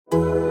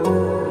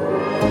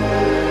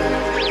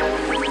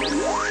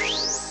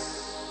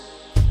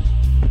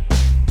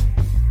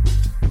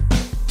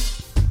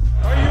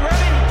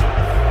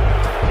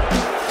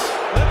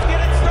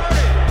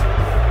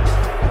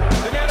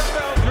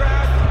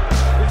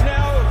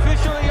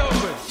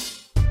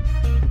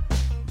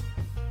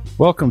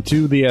Welcome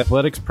to the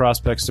Athletics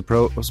Prospects to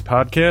Pros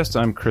podcast.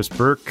 I'm Chris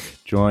Burke,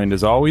 joined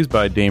as always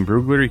by Dane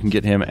Brugler. You can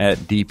get him at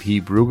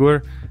DP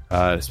Brugler.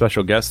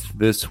 Special guest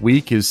this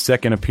week, his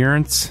second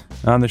appearance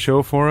on the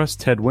show for us,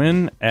 Ted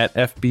Wynn at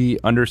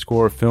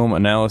FB_film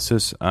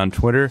analysis on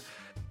Twitter.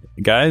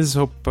 Guys,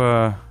 hope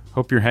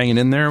you're hanging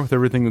in there with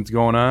everything that's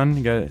going on.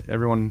 You got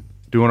everyone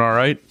doing all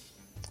right?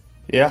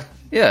 Yeah,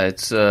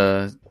 it's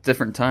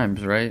different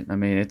times, right? I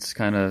mean, it's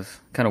kind of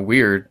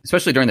weird,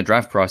 especially during the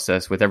draft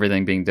process with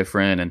everything being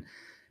different and,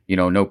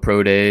 no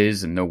pro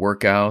days and no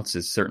workouts.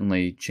 It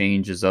certainly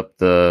changes up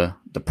the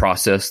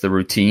process, the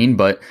routine.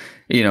 But,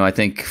 I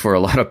think for a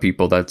lot of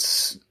people,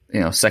 that's,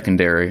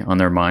 secondary on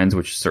their minds,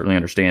 which is certainly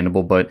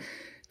understandable, but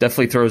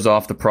definitely throws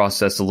off the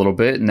process a little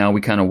bit. Now we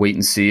kind of wait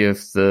and see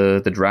if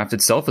the draft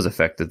itself is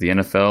affected. The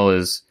NFL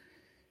is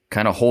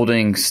kind of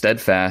holding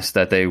steadfast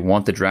that they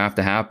want the draft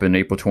to happen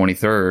April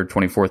 23rd,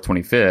 24th,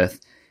 25th.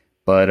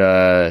 But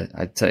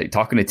I tell you,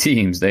 talking to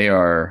teams, they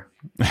are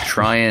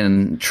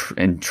trying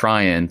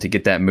to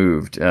get that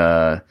moved.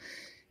 And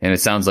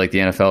it sounds like the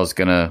NFL is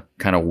going to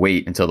kind of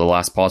wait until the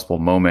last possible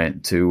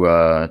moment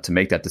to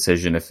make that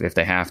decision if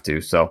they have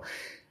to. So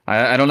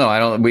I don't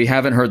know. We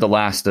haven't heard the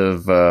last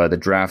of the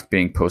draft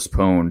being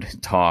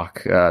postponed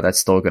talk. That's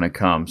still going to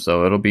come.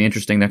 So it'll be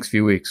interesting next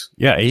few weeks.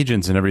 Yeah,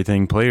 agents and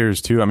everything,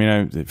 players too. I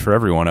mean, for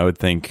everyone, I would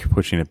think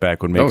pushing it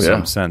back would make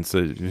some sense.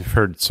 You've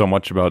heard so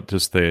much about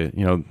just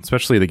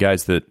especially the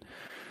guys that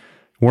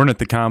weren't at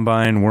the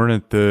combine, weren't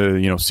at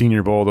the,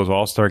 Senior Bowl, those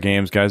all-star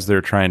games, guys that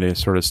are trying to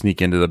sort of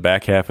sneak into the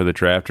back half of the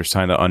draft or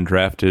sign the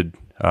undrafted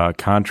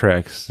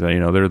contracts.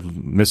 They're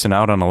missing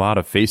out on a lot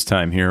of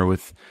FaceTime here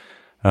with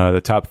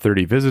the top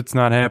 30 visits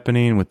not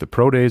happening, with the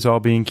pro days all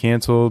being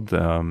canceled.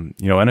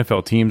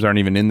 NFL teams aren't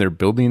even in their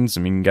buildings.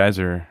 I mean, guys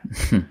are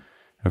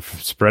have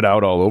spread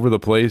out all over the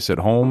place at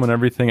home and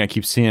everything. I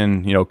keep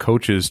seeing,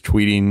 coaches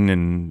tweeting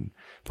and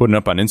putting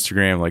up on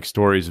Instagram like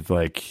stories of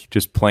like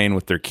just playing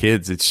with their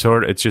kids. It's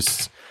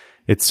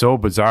so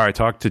bizarre. I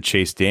talked to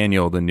Chase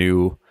Daniel, the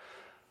new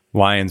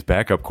Lions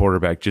backup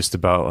quarterback, just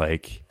about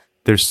like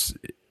there's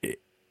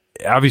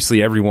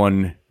obviously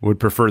everyone would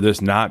prefer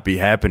this not be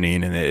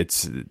happening, and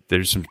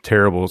there's some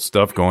terrible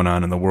stuff going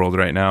on in the world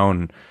right now,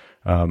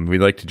 and we'd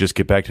like to just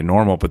get back to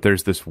normal. But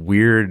there's this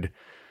weird,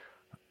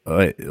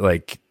 I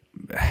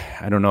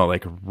don't know,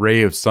 like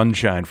ray of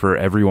sunshine for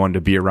everyone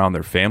to be around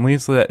their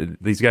families. So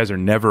that these guys are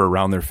never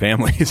around their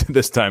families at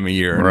this time of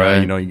year.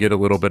 Right. You get a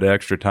little bit of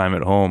extra time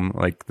at home.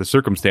 Like the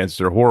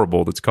circumstances are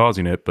horrible that's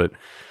causing it, but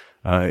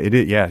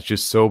it's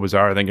just so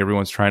bizarre. I think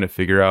everyone's trying to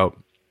figure out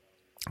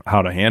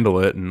how to handle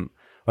it, and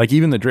like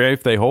even the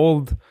draft they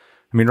hold.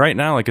 I mean, right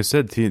now, like I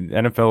said, the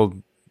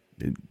NFL,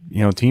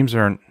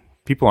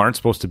 people aren't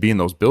supposed to be in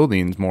those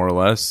buildings, more or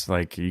less.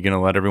 Like, you're going to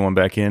let everyone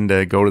back in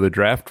to go to the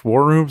draft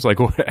war rooms? Like,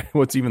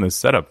 what's even the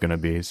setup going to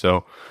be?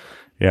 So,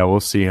 yeah, we'll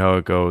see how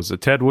it goes.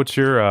 Ted, were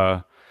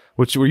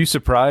you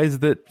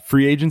surprised that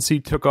free agency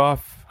took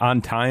off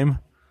on time?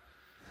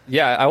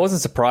 Yeah, I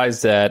wasn't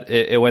surprised that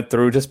it went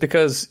through, just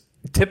because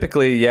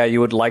typically, you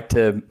would like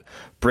to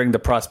bring the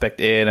prospect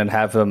in and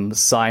have him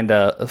sign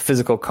a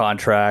physical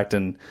contract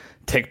and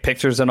take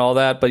pictures and all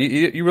that, but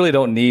you really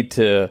don't need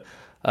to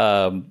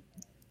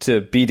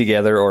be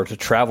together or to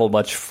travel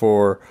much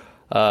for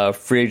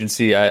free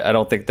agency. I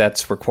don't think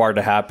that's required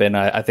to happen.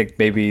 I think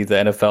maybe the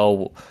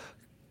NFL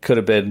could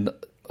have been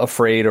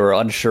afraid or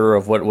unsure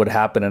of what would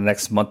happen in the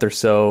next month or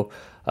so.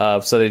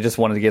 So they just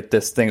wanted to get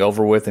this thing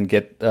over with and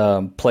get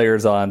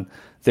players on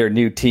their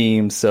new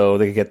teams so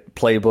they could get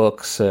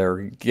playbooks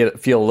or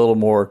feel a little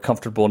more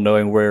comfortable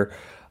knowing where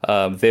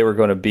they were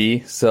going to be.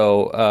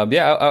 So,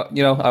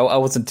 I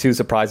wasn't too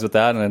surprised with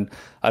that. And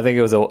I think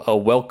it was a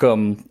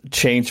welcome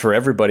change for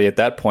everybody at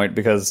that point,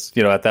 because,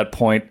 at that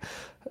point,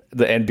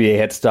 the NBA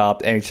had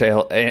stopped,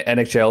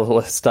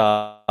 NHL had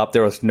stopped,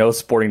 there was no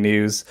sporting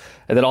news.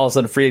 And then all of a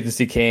sudden free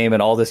agency came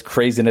and all this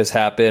craziness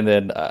happened.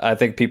 And I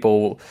think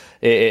people,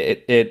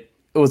 it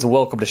was a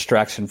welcome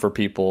distraction for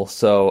people.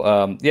 So,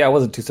 I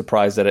wasn't too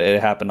surprised that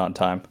it happened on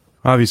time.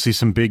 Obviously,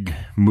 some big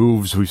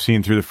moves we've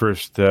seen through the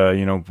first,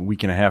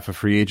 week and a half of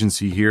free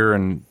agency here,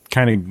 and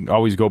kind of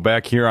always go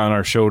back here on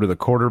our show to the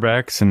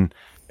quarterbacks. And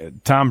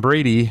Tom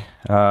Brady,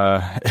 it's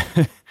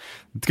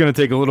going to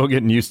take a little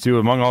getting used to.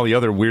 Among all the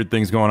other weird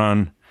things going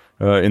on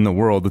in the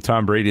world, the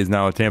Tom Brady is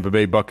now a Tampa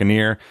Bay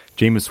Buccaneer.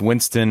 Jameis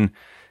Winston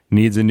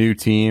needs a new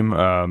team.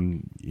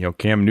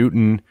 Cam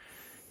Newton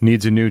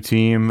needs a new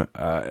team.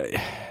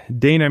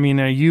 Dane, I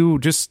mean, are you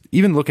just,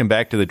 even looking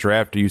back to the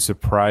draft, are you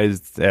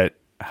surprised at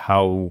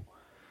how,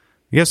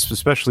 I guess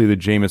especially the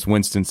Jameis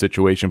Winston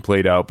situation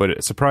played out,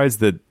 but surprised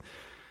that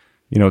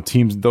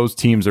those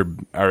teams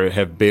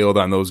have bailed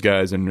on those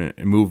guys and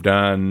moved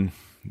on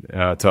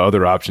to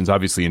other options?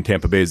 Obviously, in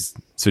Tampa Bay's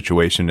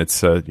situation,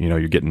 it's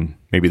you're getting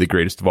maybe the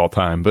greatest of all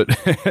time, but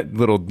a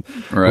little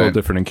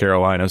different in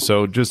Carolina.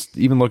 So just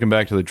even looking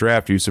back to the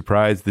draft, are you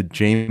surprised that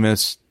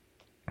Jameis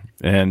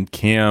and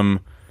Cam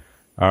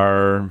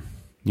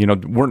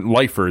weren't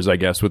lifers, I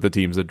guess, with the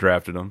teams that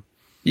drafted them?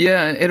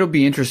 Yeah, it'll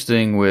be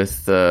interesting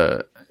with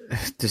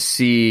to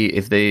see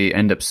if they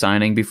end up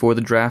signing before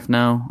the draft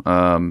now,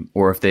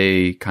 or if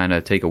they kind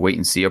of take a wait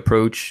and see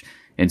approach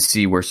and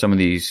see where some of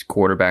these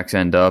quarterbacks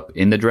end up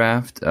in the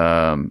draft.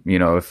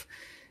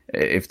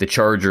 If the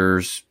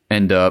Chargers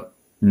end up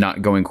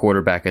not going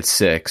quarterback at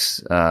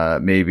 6,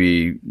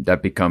 maybe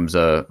that becomes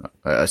a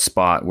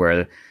spot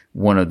where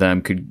one of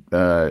them could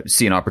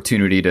see an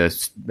opportunity to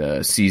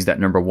seize that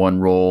number 1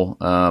 role.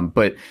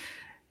 But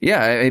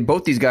yeah,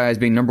 both these guys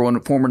being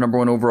former number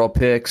one overall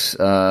picks,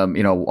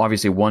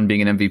 obviously one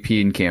being an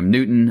MVP in Cam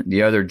Newton,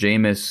 the other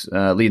Jameis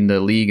leading the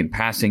league in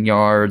passing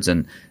yards,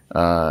 and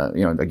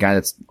the guy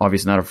that's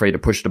obviously not afraid to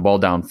push the ball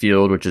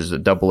downfield, which is a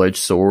double-edged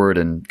sword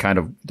and kind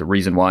of the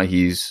reason why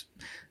he's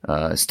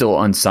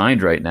still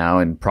unsigned right now,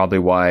 and probably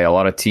why a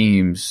lot of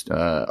teams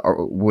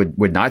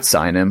would not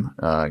sign him.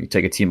 You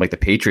take a team like the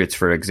Patriots,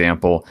 for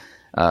example.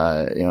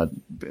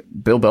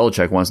 Bill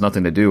Belichick wants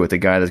nothing to do with a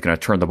guy that's going to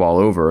turn the ball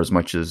over as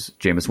much as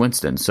Jameis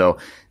Winston. So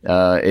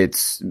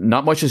it's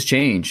not much has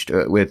changed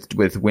with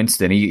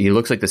Winston. He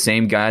looks like the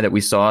same guy that we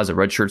saw as a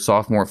redshirt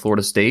sophomore at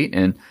Florida State,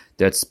 and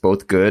that's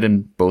both good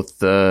and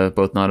both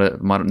not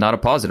a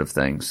positive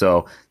thing.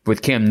 So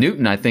with Cam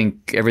Newton, I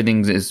think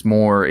everything is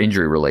more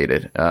injury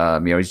related.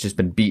 He's just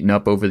been beaten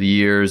up over the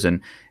years,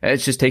 and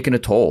it's just taken a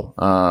toll.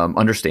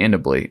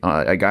 Understandably,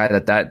 a guy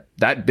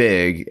that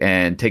big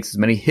and takes as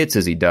many hits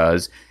as he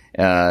does,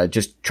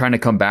 just trying to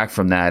come back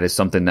from that is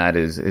something that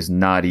is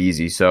not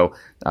easy. So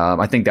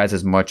I think that's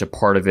as much a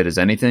part of it as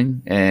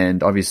anything.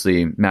 And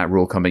obviously Matt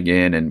Rule coming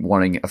in and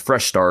wanting a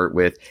fresh start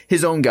with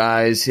his own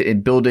guys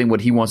and building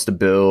what he wants to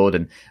build.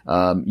 And,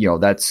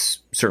 that's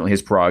certainly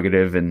his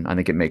prerogative, and I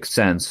think it makes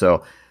sense.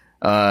 So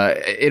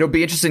it'll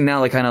be interesting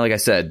now, like I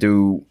said,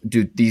 do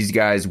these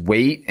guys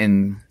wait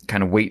and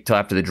kind of wait till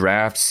after the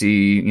draft,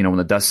 see, when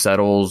the dust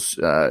settles,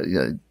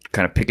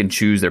 kind of pick and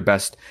choose their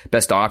best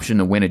option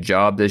to win a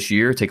job this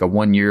year, take a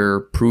 1-year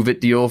prove it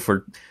deal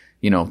for,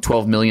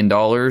 $12 million,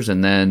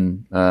 and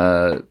then,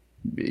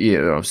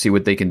 see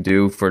what they can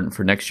do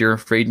for next year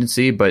for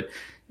agency. But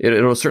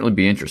it'll certainly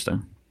be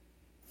interesting.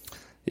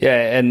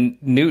 Yeah. And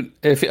Newton,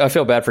 I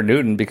feel bad for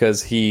Newton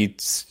because he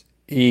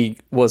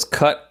was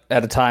cut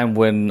at a time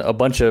when a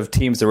bunch of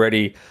teams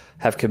already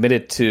have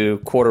committed to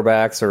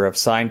quarterbacks or have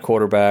signed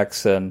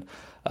quarterbacks. And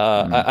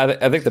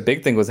I think the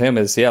big thing with him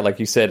is, like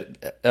you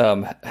said,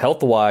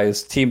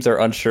 health-wise, teams are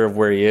unsure of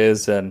where he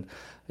is, and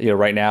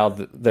right now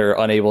they're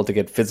unable to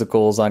get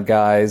physicals on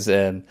guys,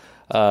 and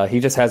he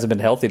just hasn't been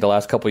healthy the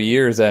last couple of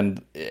years,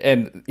 and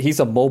he's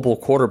a mobile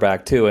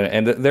quarterback too,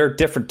 and there are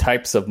different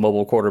types of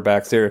mobile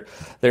quarterbacks.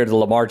 They're the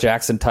Lamar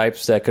Jackson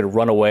types that could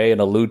run away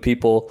and elude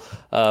people,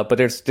 but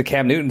there's the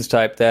Cam Newton's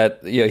type that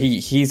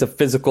he's a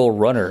physical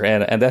runner,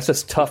 and that's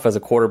just tough as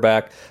a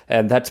quarterback,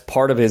 and that's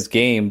part of his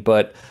game.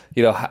 But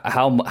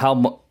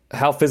how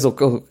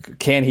physical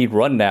can he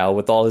run now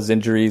with all his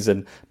injuries,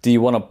 and do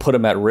you want to put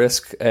him at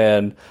risk?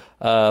 And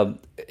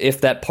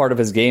if that part of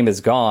his game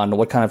is gone,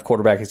 what kind of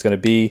quarterback he's going to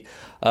be?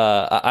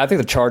 I think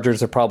the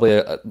Chargers are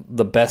probably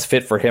the best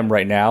fit for him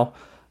right now.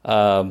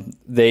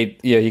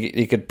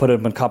 You could put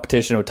him in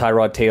competition with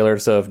Tyrod Taylor.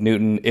 So if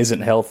Newton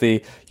isn't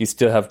healthy, you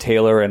still have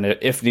Taylor, and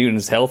if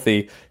Newton's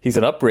healthy, he's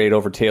an upgrade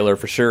over Taylor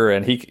for sure,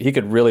 and he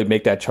could really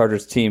make that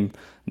Chargers team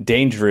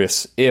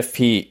dangerous if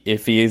he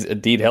is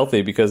indeed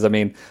healthy, because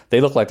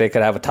they look like they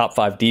could have a top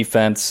 5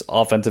 defense.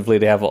 Offensively,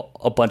 they have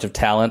a bunch of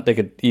talent. They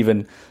could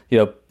even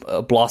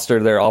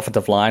bluster their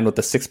offensive line with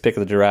the 6th pick of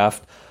the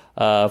draft.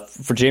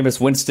 For Jameis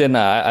Winston,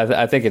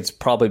 I think it's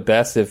probably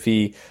best if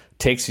he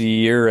takes a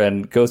year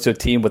and goes to a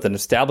team with an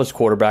established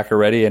quarterback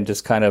already and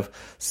just kind of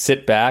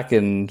sit back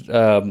and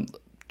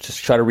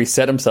just try to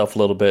reset himself a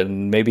little bit,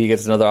 and maybe he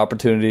gets another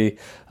opportunity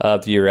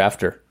the year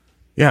after.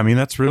 Yeah,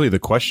 that's really the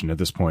question at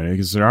this point,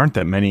 because there aren't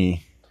that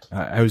many.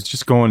 I was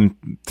just going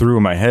through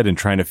in my head and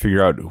trying to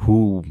figure out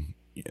who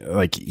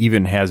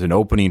even has an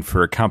opening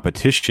for a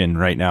competition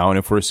right now. And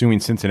if we're assuming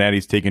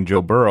Cincinnati's taking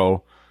Joe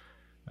Burrow,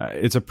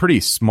 it's a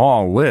pretty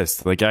small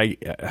list.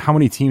 How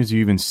many teams do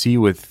you even see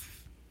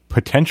with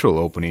potential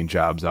opening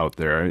jobs out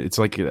there? It's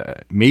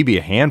maybe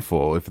a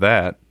handful, if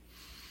that.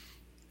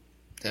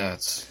 Yeah,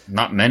 it's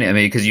not many.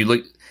 Because you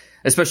look,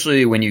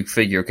 especially when you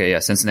figure,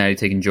 Cincinnati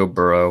taking Joe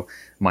Burrow,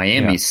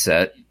 Miami's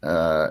set.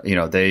 They're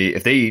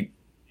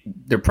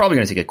probably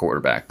going to take a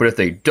quarterback, but if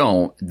they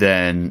don't,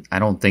 then I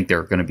don't think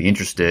they're going to be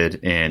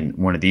interested in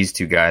one of these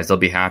two guys. They'll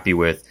be happy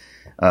with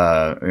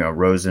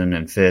Rosen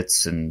and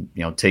Fitz, and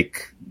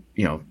take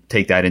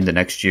that into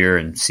next year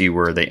and see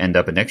where they end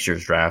up in next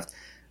year's draft.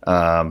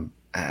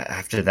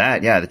 After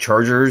that, the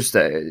Chargers,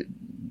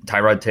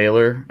 Tyrod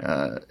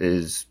Taylor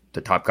is the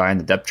top guy in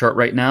the depth chart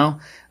right now.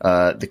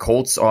 The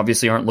Colts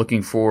obviously aren't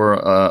looking for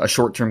a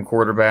short-term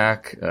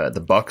quarterback.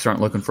 The Bucs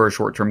aren't looking for a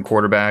short-term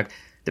quarterback.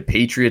 The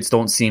Patriots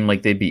don't seem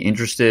like they'd be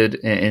interested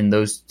in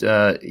those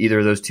either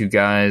of those two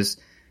guys.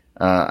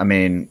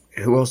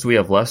 Who else do we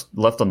have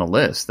left on the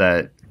list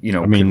that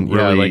I mean,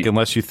 really, like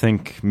unless you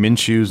think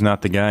Minshew's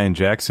not the guy in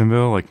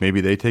Jacksonville, like maybe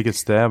they take a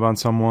stab on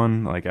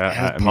someone. Like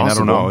I mean, I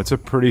don't know. It's a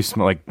pretty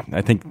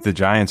I think the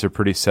Giants are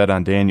pretty set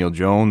on Daniel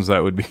Jones.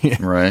 That would be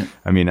right.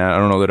 I mean, I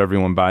don't know that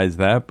everyone buys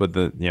that, but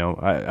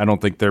I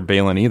don't think they're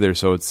bailing either.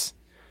 So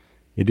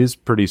it is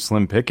pretty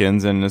slim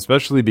pickings, and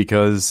especially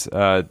because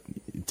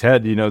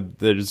Ted,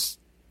 there's.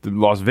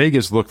 Las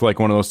Vegas looked like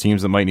one of those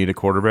teams that might need a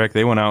quarterback.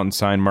 They went out and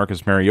signed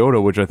Marcus Mariota,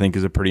 which I think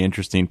is a pretty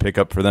interesting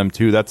pickup for them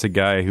too. That's a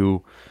guy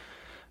who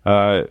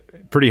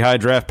pretty high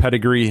draft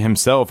pedigree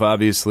himself,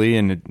 obviously,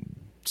 and it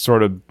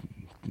sort of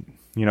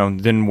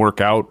didn't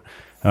work out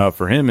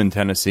for him in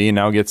Tennessee, and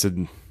now gets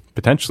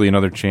potentially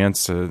another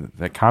chance.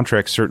 That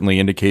contract certainly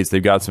indicates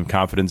they've got some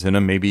confidence in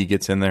him. Maybe he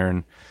gets in there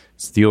and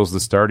steals the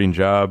starting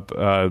job.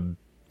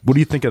 What do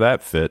you think of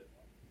that fit?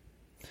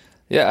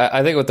 Yeah,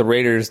 I think with the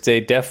Raiders,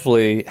 they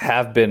definitely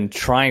have been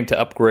trying to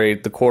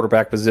upgrade the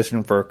quarterback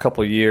position for a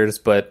couple of years,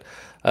 but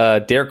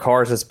Derek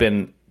Carr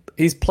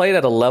he's played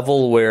at a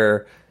level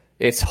where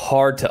it's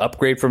hard to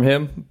upgrade from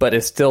him, but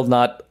it's still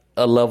not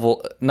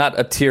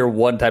a tier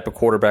 1 type of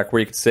quarterback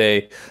where you could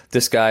say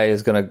this guy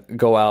is going to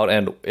go out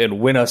and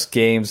win us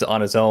games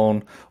on his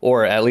own,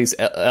 or at least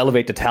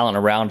elevate the talent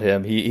around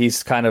him.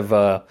 He's kind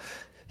of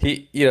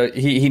He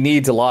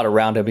needs a lot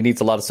around him. He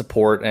needs a lot of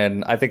support,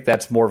 and I think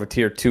that's more of a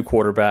tier 2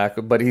 quarterback.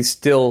 But he's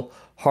still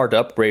hard to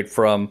upgrade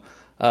from.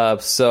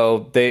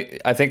 So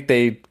I think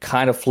they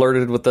kind of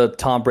flirted with the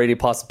Tom Brady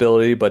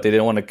possibility, but they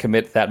didn't want to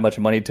commit that much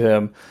money to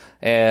him.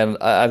 And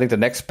I think the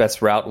next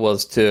best route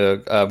was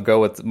to go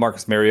with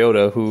Marcus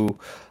Mariota, who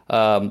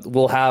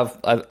will have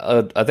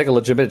I think a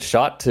legitimate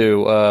shot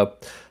to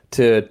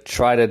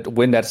try to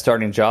win that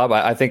starting job.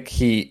 I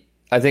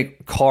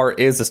think Carr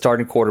is the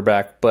starting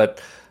quarterback,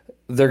 but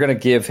they're going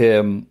to give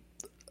him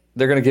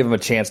a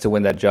chance to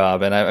win that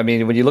job. And I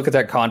mean, when you look at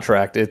that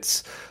contract,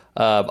 it's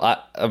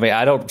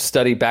I don't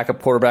study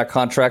backup quarterback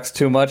contracts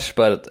too much,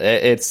 but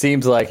it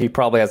seems like he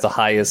probably has the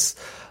highest.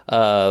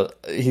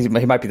 He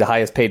might be the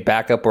highest paid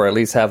backup, or at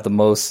least have the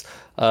most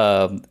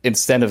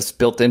incentives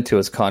built into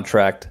his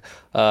contract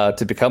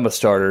to become a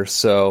starter.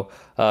 So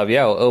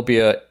it'll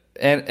be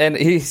and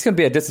he's going to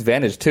be at a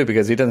disadvantage too,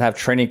 because he doesn't have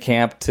training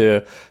camp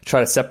to try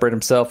to separate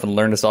himself and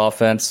learn this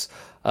offense.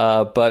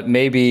 But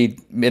maybe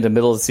in the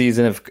middle of the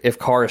season, if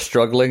Carr is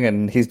struggling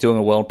and he's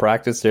doing well in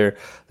practice, there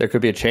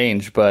could be a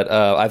change. But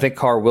I think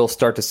Carr will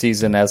start the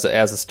season as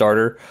a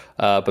starter.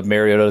 But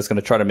Mariota is going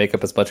to try to make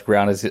up as much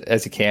ground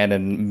as he can,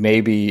 and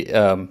maybe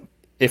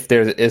if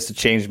there is a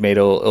change made,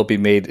 it'll be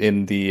made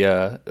in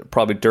the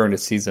probably during the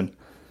season.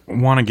 I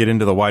want to get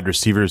into the wide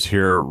receivers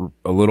here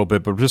a little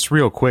bit, but just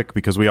real quick,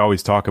 because we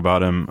always talk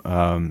about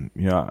him.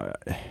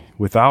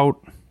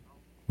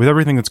 With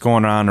everything that's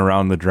going on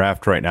around the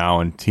draft right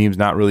now, and teams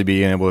not really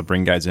being able to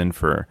bring guys in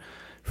for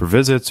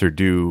visits or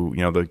do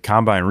the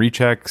combine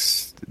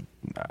rechecks,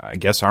 I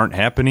guess aren't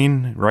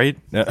happening, right?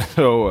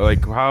 So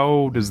like,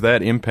 how does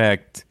that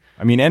impact?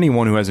 I mean,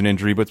 anyone who has an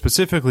injury, but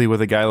specifically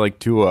with a guy like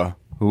Tua,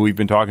 who we've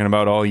been talking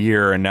about all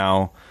year, and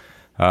now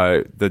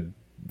for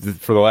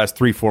the last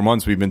 3-4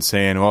 months we've been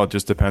saying, well, it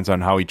just depends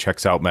on how he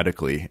checks out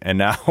medically, and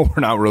now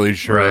we're not really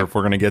sure if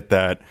we're going to get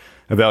that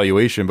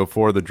evaluation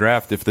before the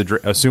draft,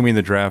 assuming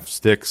the draft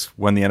sticks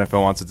when the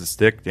NFL wants it to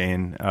stick.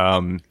 Dane,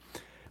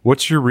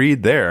 what's your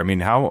read there? I mean,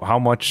 how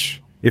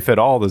much, if at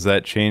all, does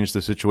that change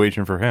the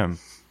situation for him?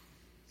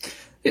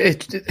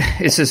 It's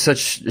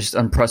just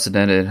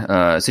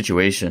unprecedented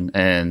situation,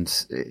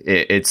 and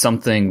it's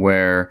something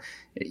where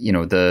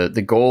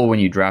the goal when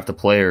you draft a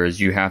player is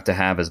you have to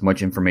have as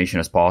much information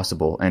as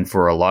possible. And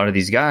for a lot of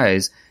these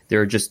guys,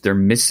 they're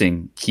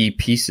missing key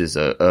pieces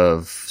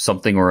of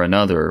something or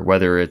another,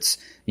 whether it's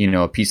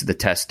a piece of the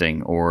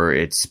testing, or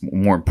it's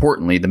more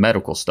importantly the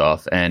medical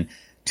stuff. And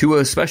Tua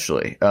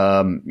especially,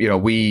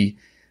 we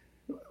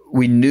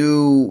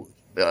knew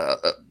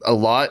a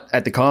lot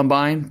at the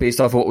combine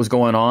based off of what was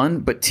going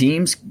on, but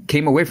teams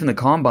came away from the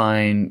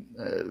combine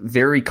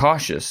very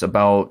cautious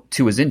about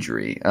Tua's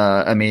injury.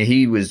 I mean,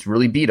 he was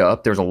really beat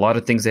up. There's a lot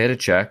of things they had to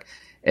check,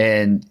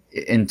 and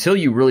until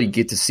you really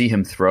get to see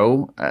him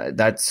throw,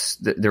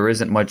 there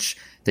isn't much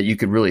that you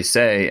could really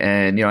say.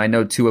 And I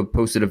know Tua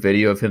posted a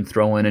video of him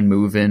throwing and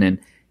moving, and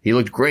he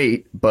looked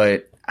great.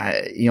 But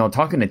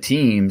talking to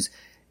teams,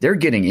 they're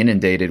getting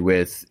inundated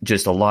with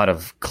just a lot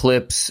of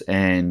clips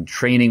and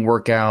training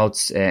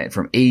workouts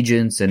from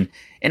agents, and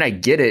I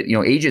get it.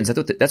 Agents,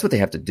 that's what they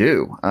have to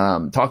do.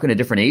 Talking to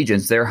different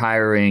agents, they're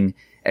hiring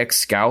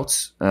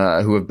ex-scouts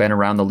who have been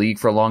around the league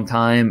for a long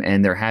time,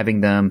 and they're having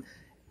them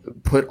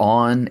put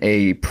on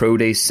a pro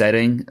day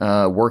setting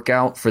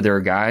workout for their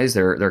guys,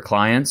 their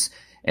clients.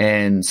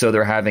 And so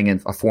they're having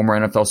a former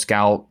NFL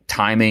scout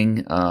timing,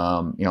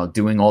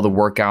 doing all the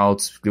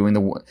workouts, doing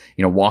the,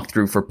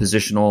 walkthrough for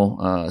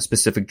positional,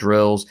 specific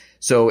drills.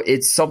 So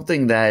it's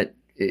something that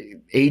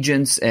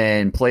agents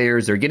and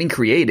players are getting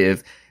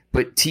creative,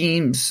 but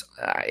teams,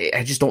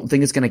 I just don't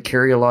think it's going to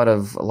carry a lot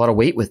of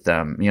weight with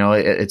them.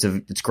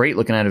 It's great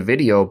looking at a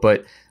video,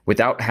 but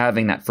without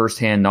having that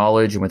firsthand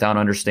knowledge and without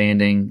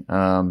understanding,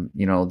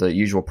 the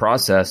usual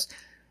process,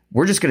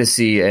 we're just going to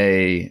see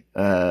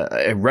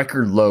a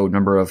record low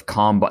number of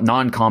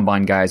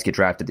non-combine guys get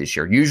drafted this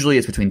year. Usually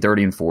it's between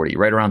 30 and 40,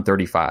 right around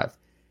 35.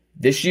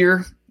 This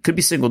year could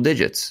be single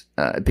digits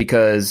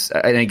because,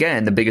 and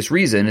again, the biggest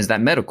reason is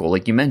that medical,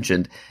 like you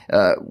mentioned.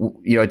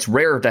 It's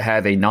rare to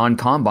have a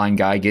non-combine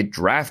guy get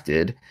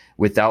drafted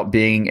without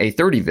being a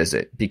 30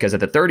 visit, because at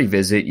the 30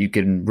 visit, you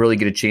can really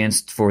get a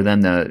chance for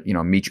them to,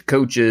 meet your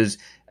coaches,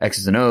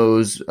 X's and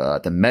O's,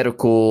 the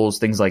medicals,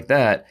 things like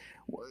that.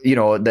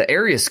 The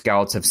area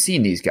scouts have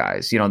seen these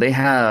guys. They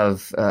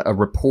have a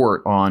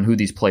report on who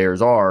these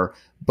players are,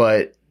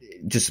 but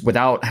just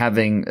without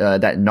having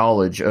that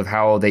knowledge of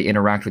how they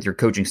interact with your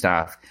coaching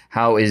staff,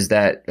 how is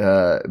that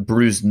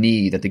bruised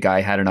knee that the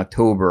guy had in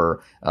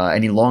October,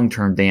 any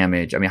long-term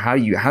damage? I mean, how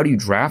do you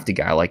draft a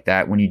guy like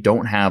that when you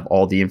don't have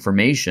all the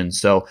information?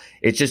 So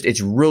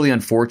it's really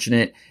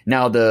unfortunate.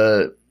 Now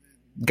the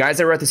guys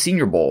that are at the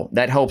Senior Bowl,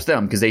 that helps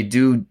them because they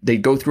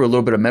go through a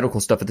little bit of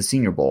medical stuff at the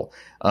Senior Bowl.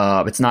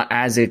 It's not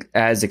as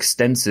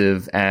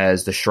extensive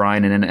as the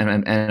Shrine and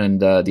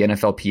the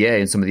NFLPA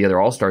and some of the other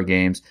All-Star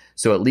games.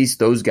 So at least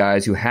those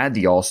guys who had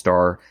the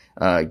All-Star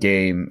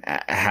game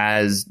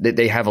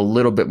they have a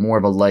little bit more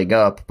of a leg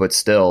up, but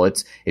still,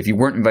 if you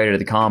weren't invited to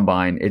the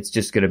Combine, it's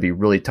just going to be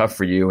really tough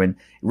for you. And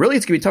really,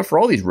 it's going to be tough for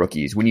all these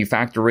rookies when you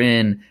factor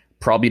in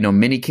probably no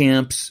mini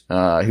camps.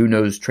 Who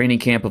knows, training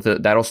camp, if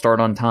that'll start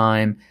on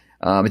time.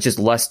 It's just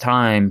less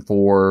time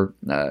for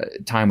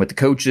time with the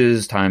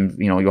coaches, time,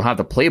 you'll have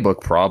the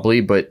playbook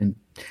probably, but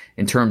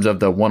in terms of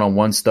the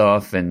one-on-one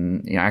stuff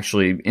and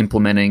actually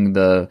implementing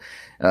the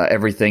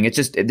everything, it's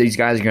just these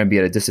guys are going to be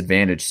at a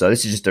disadvantage. So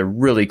this is just a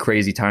really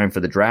crazy time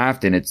for the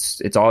draft, and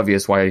it's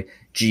obvious why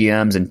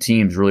GMs and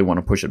teams really want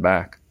to push it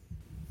back.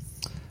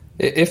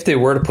 If they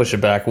were to push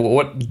it back,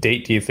 what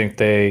date do you think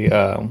they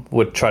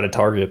would try to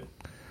target?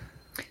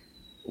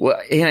 Well,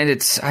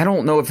 and I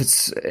don't know if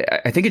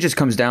I think it just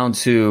comes down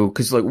to,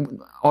 because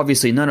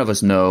obviously none of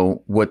us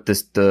know what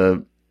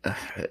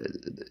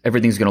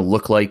everything's going to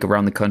look like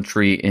around the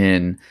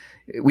country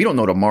we don't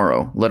know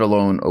tomorrow, let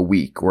alone a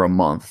week or a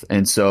month.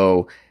 And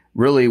so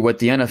really what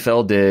the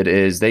NFL did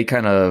is they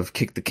kind of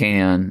kicked the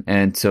can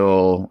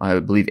until I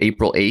believe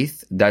April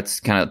 8th.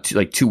 That's kind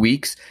of 2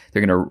 weeks.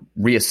 They're going to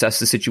reassess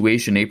the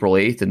situation April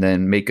 8th and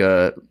then make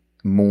a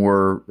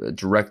more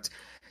direct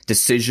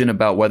decision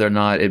about whether or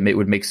not it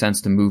would make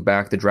sense to move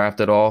back the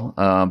draft at all.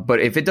 But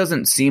if it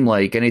doesn't seem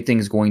like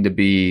anything's going to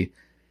be,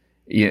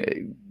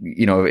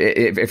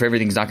 if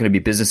everything's not going to be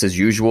business as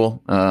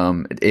usual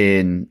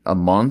in a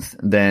month,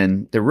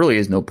 then there really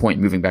is no point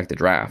moving back the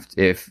draft.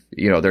 If,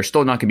 they're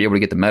still not going to be able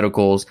to get the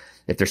medicals,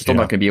 if they're still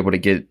not going to be able to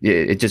get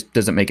it, just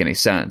doesn't make any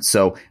sense.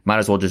 So might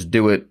as well just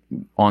do it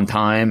on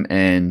time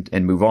and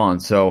move on.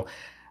 So,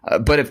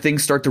 but if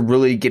things start to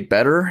really get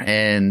better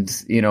and,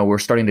 we're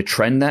starting to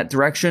trend that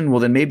direction, well,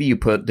 then maybe you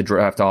put the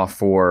draft off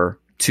for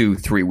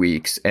 2-3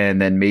 weeks,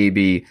 and then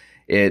maybe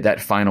that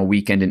final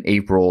weekend in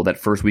April, that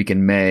first week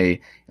in May,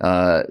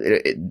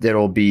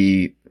 there'll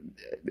be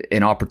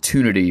an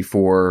opportunity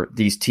for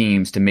these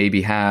teams to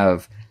maybe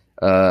have,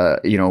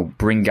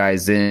 bring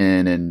guys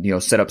in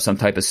and, set up some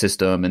type of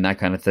system and that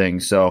kind of thing.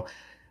 So,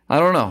 I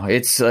don't know.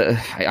 It's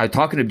I'm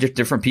talking to just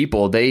different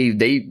people.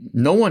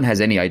 No one has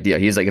any idea.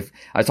 He's like, if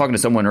I was talking to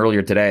someone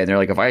earlier today, and they're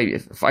like,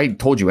 if I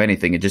told you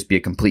anything, it'd just be a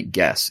complete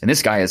guess. And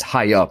this guy is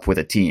high up with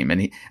a team,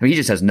 and he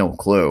just has no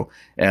clue.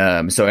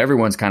 So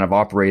everyone's kind of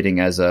operating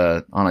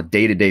on a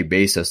day-to-day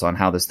basis on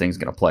how this thing's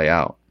going to play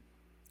out.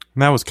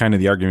 And that was kind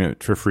of the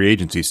argument for free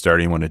agency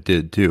starting when it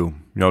did too.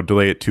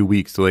 Delay it 2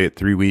 weeks, delay it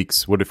 3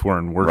 weeks. What if we're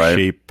in worse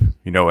shape,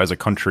 as a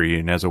country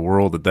and as a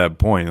world at that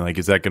point? Like,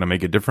 is that going to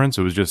make a difference?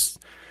 It was just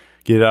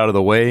get it out of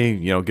the way,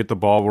 get the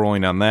ball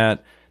rolling on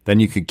that. Then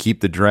you could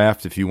keep the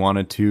draft if you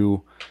wanted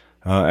to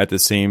at the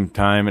same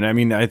time. And I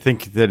mean, I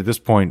think that at this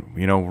point,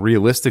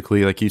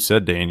 realistically, like you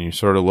said, Dane, you're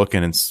sort of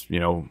looking at,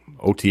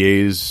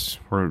 OTAs,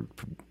 or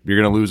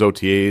you're going to lose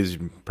OTAs,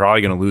 you're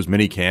probably going to lose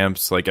mini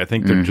camps. Like, I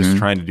think they're just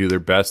trying to do their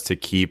best to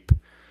keep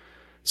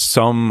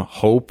some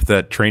hope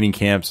that training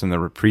camps and the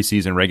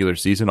preseason, regular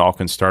season all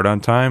can start on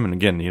time. And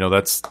again,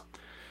 that's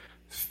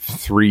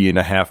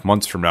 3.5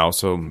 months from now,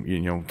 so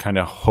kind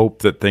of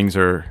hope that things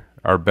are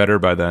better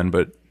by then,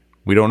 but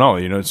we don't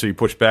know. So you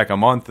push back a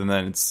month, and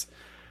then it's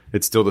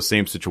still the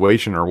same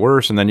situation or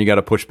worse, and then you got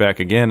to push back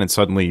again, and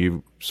suddenly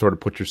you sort of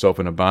put yourself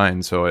in a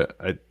bind. So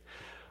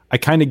I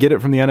kind of get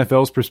it from the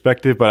NFL's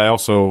perspective, but I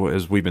also,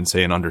 as we've been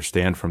saying,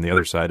 understand from the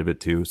other side of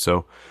it too.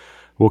 So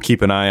we'll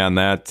keep an eye on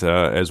that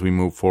as we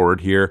move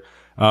forward here.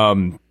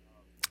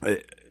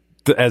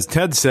 As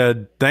Ted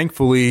said,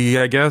 thankfully,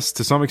 I guess,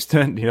 to some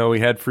extent,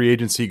 we had free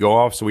agency go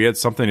off, so we had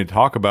something to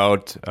talk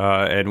about,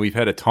 and we've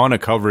had a ton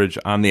of coverage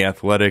on The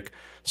Athletic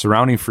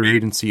surrounding free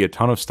agency, a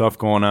ton of stuff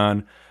going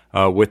on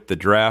with the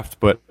draft,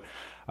 but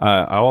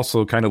I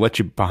also kind of let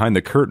you behind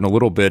the curtain a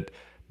little bit.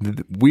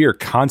 We are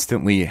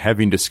constantly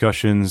having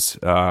discussions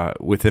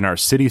within our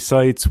city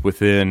sites,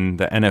 within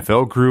the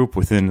NFL group,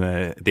 within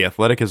the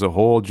Athletic as a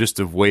whole, just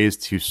of ways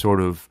to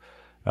sort of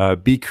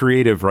be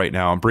creative right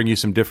now and bring you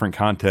some different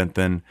content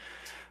than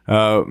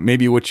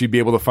maybe what you'd be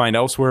able to find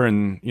elsewhere.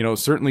 And,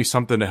 certainly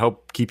something to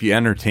help keep you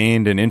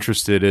entertained and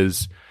interested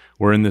is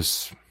we're in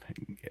this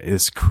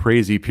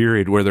crazy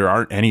period where there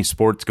aren't any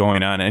sports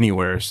going on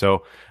anywhere.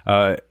 So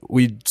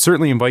we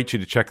certainly invite you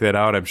to check that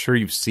out. I'm sure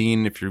you've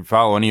seen, if you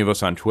follow any of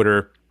us on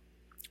Twitter,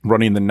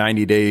 running the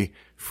 90-day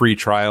free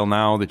trial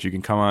now that you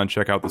can come on,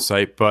 check out the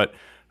site. But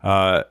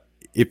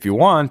if you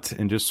want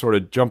and just sort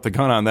of jump the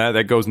gun on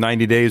that goes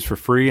 90 days for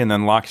free and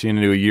then locks you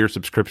into a year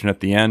subscription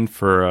at the end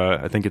for,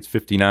 I think it's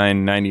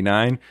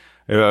 $59.99.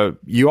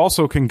 You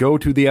also can go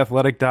to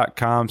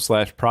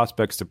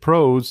theathletic.com/prospects to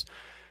pros,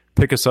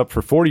 pick us up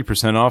for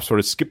 40% off, sort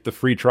of skip the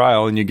free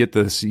trial, and you get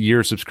this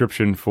year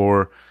subscription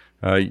for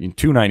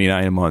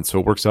 $2.99 a month. So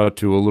it works out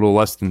to a little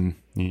less than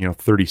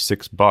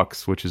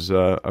 $36, which is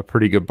a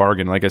pretty good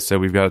bargain. Like I said,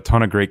 we've got a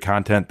ton of great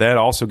content. That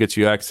also gets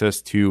you access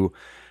to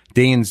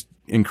Dane's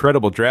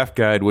incredible draft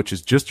guide, which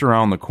is just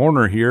around the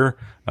corner here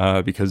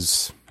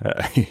because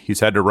he's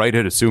had to write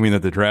it assuming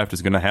that the draft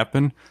is going to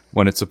happen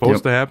when it's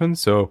supposed to happen.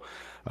 So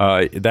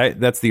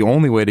that's the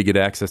only way to get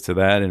access to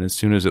that. And as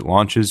soon as it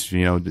launches,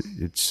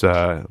 it's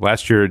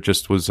last year it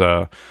just was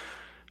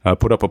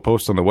put up a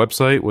post on the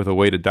website with a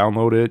way to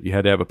download it. You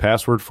had to have a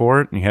password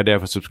for it, and you had to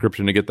have a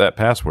subscription to get that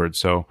password.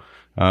 So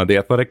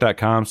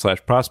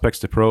theathletic.com/prospects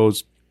to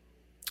pros,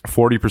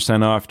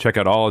 40% off. Check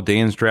out all of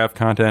Dane's draft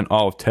content,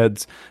 all of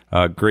Ted's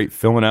great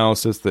film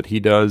analysis that he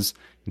does.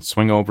 And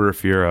swing over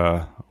if you're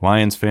a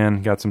Lions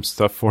fan. Got some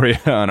stuff for you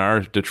on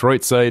our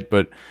Detroit site,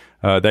 but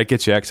that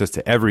gets you access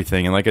to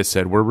everything. And like I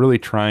said, we're really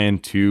trying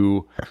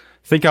to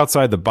think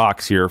outside the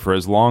box here for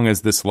as long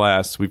as this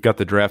lasts. We've got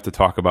the draft to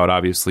talk about,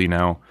 obviously,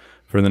 now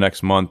for the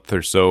next month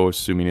or so,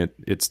 assuming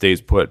it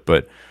stays put.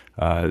 But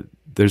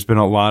there's been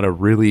a lot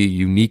of really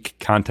unique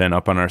content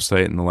up on our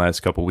site in the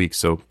last couple weeks.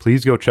 So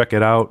please go check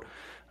it out.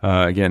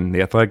 Again,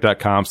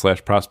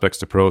 theathletic.com/prospects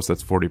to pros,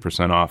 that's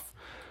 40% off.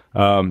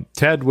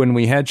 Ted, when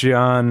we had you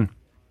on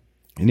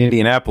in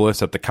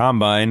Indianapolis at the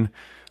Combine,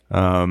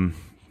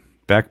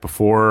 back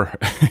before,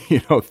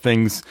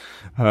 things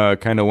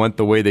kind of went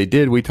the way they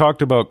did, we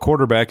talked about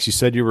quarterbacks. You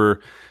said you were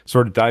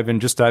sort of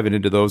diving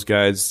into those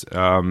guys.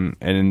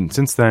 And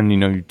since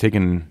then,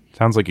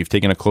 sounds like you've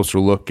taken a closer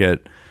look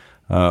at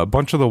a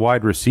bunch of the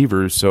wide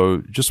receivers.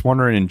 So just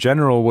wondering in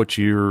general what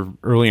your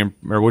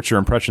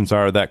impressions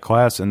are of that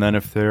class, and then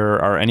if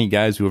there are any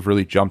guys who have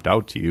really jumped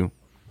out to you.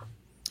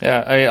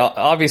 Yeah,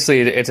 obviously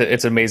it's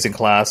an amazing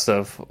class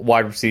of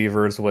wide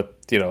receivers with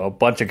a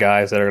bunch of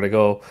guys that are going to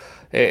go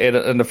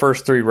in the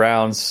first 3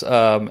 rounds,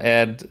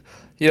 just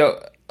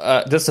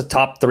the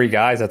top 3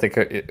 guys. I think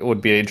it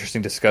would be an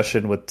interesting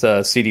discussion with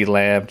CeeDee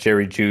Lamb,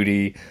 Jerry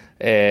Jeudy,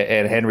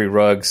 and Henry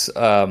Ruggs.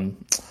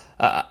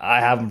 I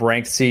have them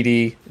ranked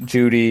CeeDee,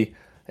 Jeudy,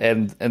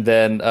 and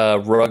then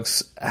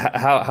Ruggs.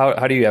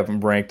 How do you have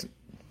them ranked?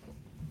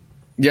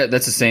 Yeah,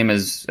 that's the same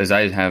as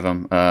I have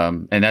them,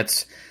 and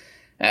that's.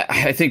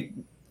 I think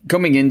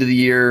coming into the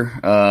year,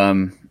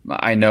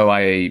 I know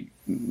a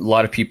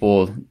lot of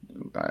people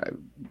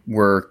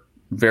were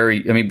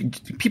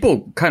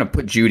people kind of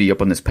put Jeudy up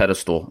on this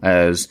pedestal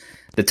as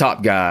the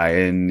top guy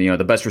and,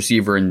 the best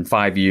receiver in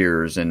 5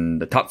 years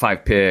and the top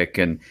 5 pick.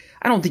 And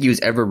I don't think he was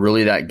ever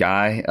really that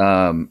guy.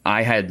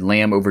 I had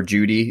Lamb over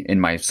Jeudy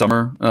in my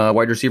summer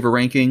wide receiver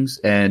rankings,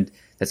 and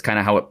that's kind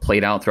of how it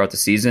played out throughout the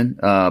season.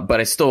 But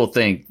I still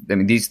think,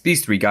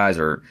 these 3 guys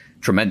are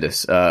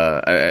tremendous.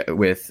 I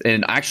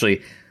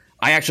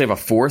actually have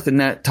a 4th in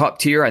that top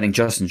tier. I think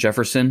Justin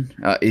Jefferson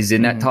is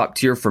in that top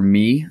tier for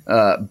me.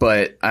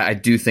 But I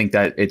do think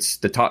that it's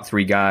the top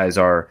 3 guys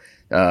are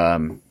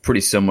pretty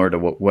similar to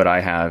what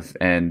I have,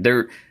 and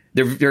they're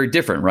very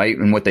different, right,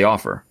 in what they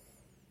offer.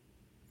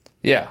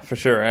 Yeah, for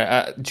sure.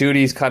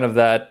 Judy's kind of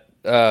that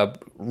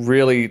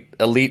really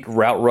elite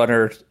route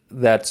runner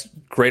that's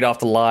great off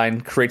the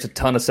line, creates a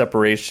ton of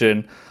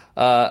separation.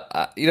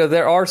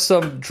 There are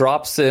some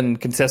drops in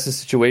contested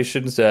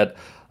situations that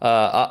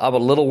I'm a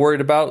little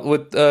worried about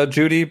with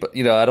Jeudy, but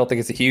I don't think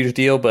it's a huge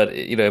deal. But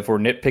if we're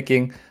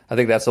nitpicking, I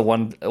think that's the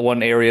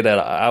one area that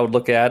I would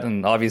look at.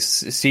 And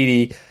obviously,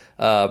 CeeDee,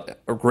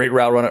 a great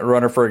route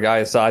runner for a guy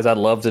his size. I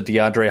love the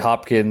DeAndre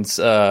Hopkins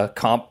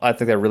comp. I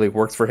think that really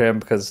works for him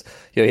because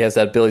he has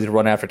that ability to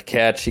run after the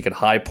catch. He can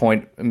high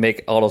point,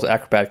 make all those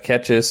acrobatic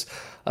catches.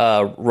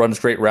 Runs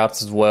great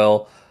routes as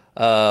well.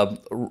 And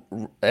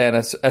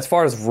as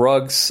far as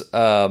Ruggs,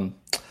 I'm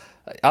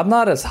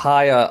not as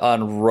high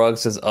on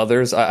Ruggs as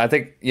others. I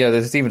think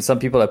there's even some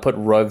people that put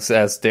Ruggs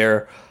as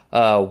their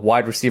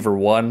wide receiver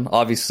 1.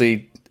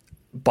 Obviously,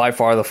 by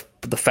far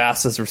the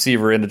fastest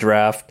receiver in the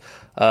draft.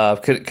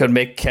 Could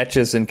make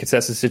catches in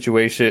contested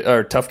situation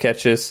or tough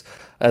catches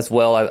as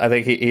well. I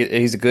think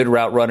he's a good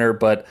route runner,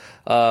 but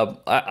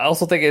I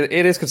also think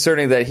it is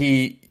concerning that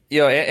he.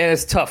 And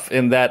it's tough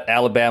in that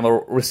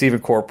Alabama receiving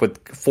corp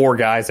with 4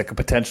 guys that could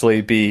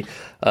potentially be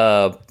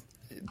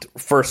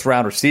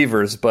first-round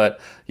receivers. But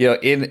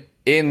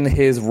in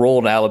his role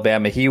in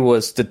Alabama, he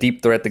was the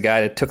deep threat, the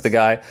guy that took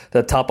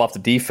the top off the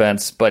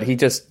defense. But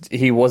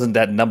he wasn't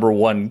that number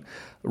 1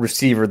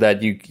 receiver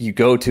that you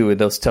go to in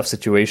those tough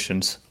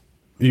situations.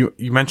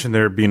 You mentioned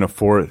there being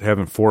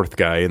having fourth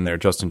guy in there,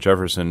 Justin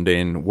Jefferson.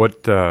 Dane,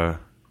 what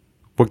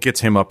gets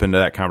him up into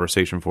that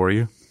conversation for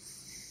you?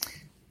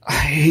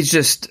 He's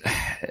just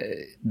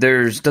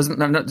there's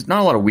not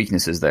a lot of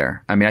weaknesses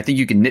there. I mean, I think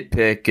you can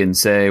nitpick and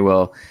say,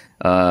 well,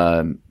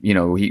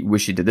 he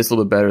wish he did this a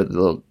little bit better,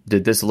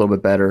 did this a little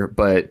bit better.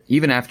 But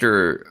even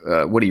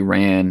after what he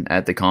ran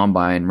at the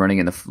combine, running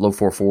in the low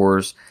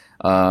 4.4s,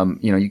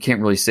 you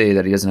can't really say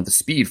that he doesn't have the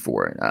speed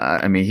for it.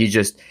 I mean,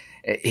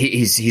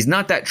 he's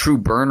not that true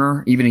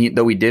burner, even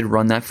though he did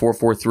run that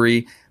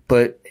 4.43.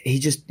 But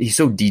he's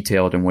so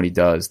detailed in what he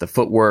does, the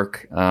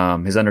footwork,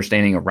 his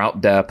understanding of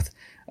route depth.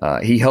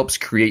 He helps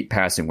create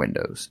passing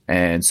windows.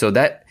 And so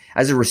that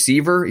as a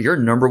receiver, your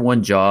number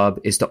one job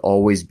is to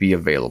always be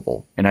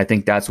available. And I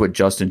think that's what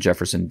Justin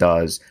Jefferson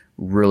does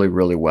really,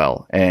 really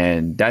well.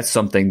 And that's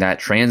something that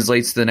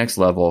translates to the next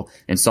level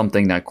and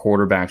something that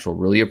quarterbacks will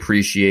really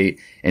appreciate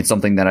and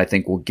something that I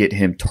think will get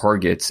him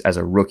targets as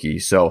a rookie.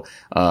 So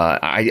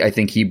I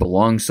think he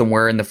belongs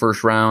somewhere in the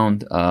first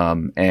round.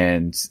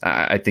 And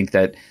I think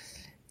that,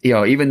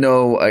 even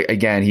though,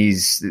 again,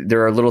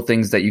 there are little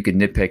things that you could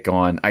nitpick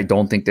on, I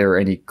don't think there are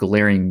any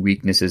glaring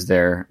weaknesses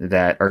there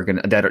that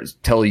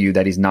tell you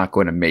that he's not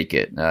going to make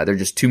it. There are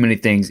just too many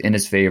things in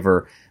his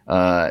favor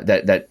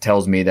that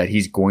tells me that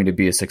he's going to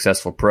be a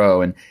successful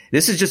pro. And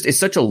this is it's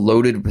such a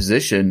loaded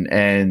position.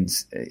 And,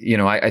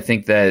 I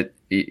think that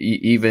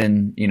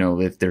even,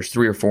 if there's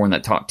 3 or 4 in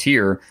that top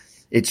tier,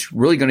 it's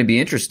really going to be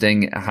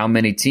interesting how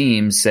many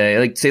teams say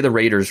the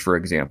Raiders, for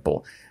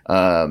example.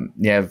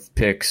 You have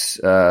picks,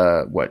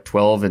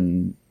 12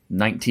 and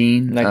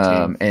 19?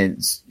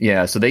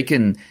 So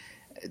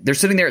they're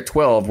sitting there at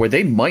 12 where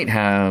they might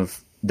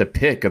have the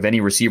pick of any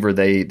receiver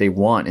they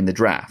want in the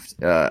draft.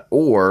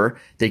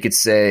 Or they could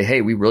say, hey,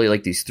 we really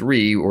like these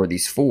 3 or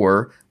these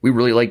 4. We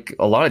really like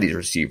a lot of these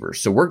receivers.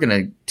 So we're going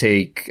to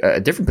take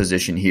a different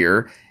position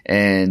here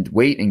and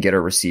wait and get a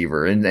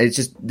receiver. And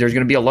there's going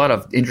to be a lot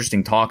of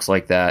interesting talks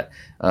like that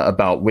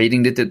about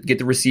waiting to get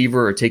the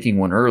receiver or taking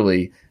one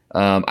early.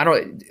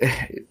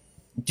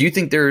 Do you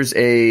think there's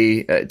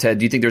Ted,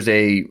 do you think there's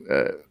a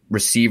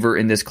receiver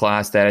in this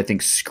class that I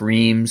think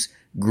screams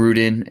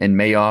Gruden and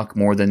Mayock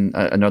more than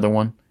another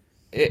one?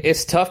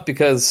 It's tough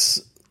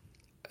because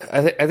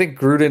I think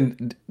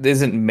Gruden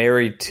isn't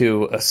married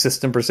to a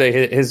system per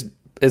se.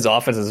 His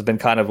offense has been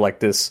kind of like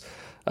this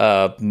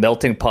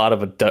melting pot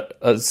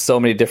of so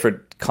many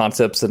different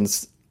concepts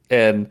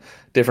and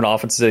different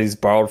offenses that he's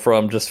borrowed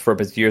from just from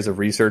his years of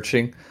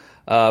researching.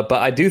 But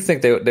I do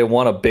think they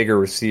want a bigger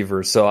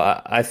receiver. So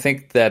I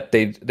think that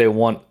they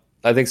want.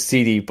 I think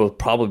CD will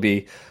probably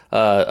be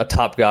a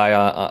top guy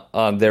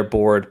on their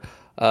board.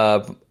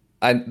 I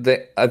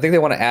think they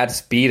want to add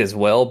speed as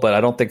well, but I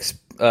don't think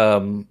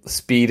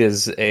speed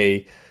is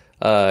a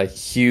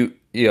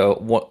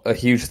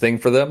huge thing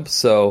for them.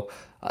 So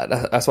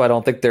that's why I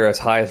don't think they're as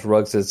high as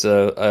Ruggs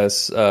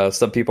as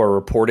some people are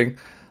reporting.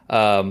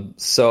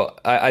 So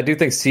I do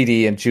think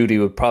CD and Judy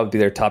would probably be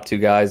their top 2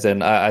 guys,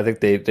 and I think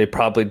they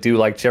probably do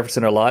like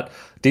Jefferson a lot.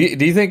 Do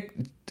you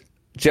think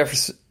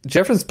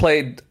Jefferson's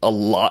played a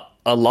lot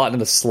in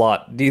the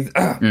slot? Do you,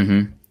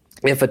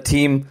 if a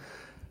team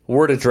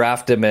were to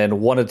draft him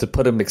and wanted to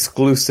put him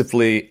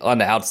exclusively on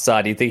the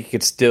outside, do you think he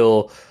could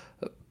still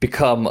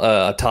become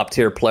a top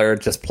tier player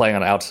just playing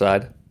on the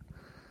outside?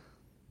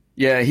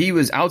 Yeah, he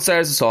was outside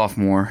as a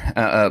sophomore,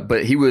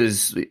 but he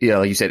was, like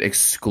you said,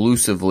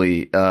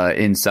 exclusively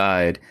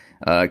inside.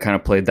 Kind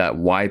of played that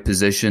wide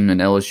position in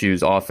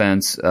LSU's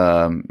offense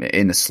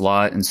in the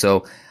slot, and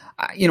so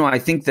I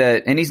think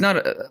that, and he's not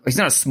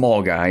a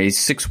small guy. He's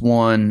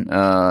 6'1",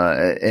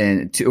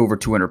 and over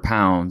 200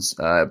 pounds,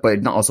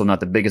 but also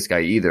not the biggest guy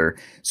either.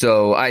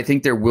 So I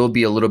think there will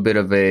be a little bit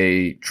of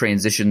a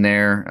transition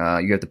there.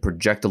 You have to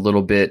project a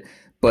little bit.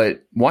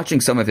 But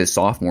watching some of his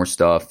sophomore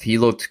stuff, he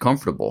looked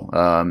comfortable.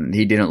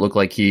 He didn't look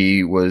like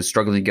he was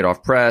struggling to get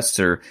off press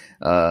or,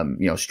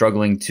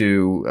 struggling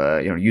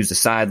to, use the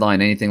sideline,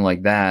 anything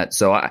like that.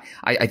 So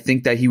I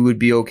think that he would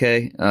be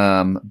okay.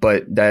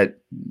 But that,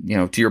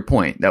 to your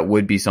point, that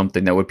would be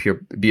something that would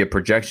be a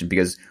projection,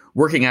 because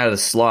working out of the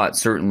slot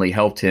certainly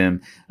helped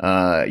him,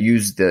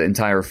 use the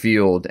entire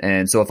field.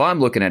 And so if I'm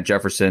looking at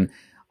Jefferson,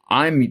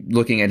 I'm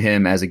looking at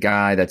him as a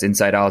guy that's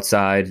inside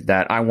outside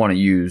that I want to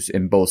use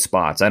in both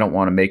spots. I don't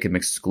want to make him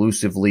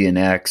exclusively an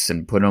X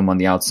and put him on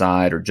the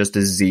outside or just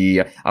a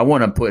Z. I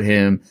want to put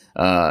him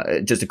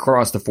just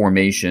across the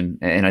formation,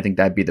 and I think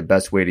that'd be the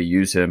best way to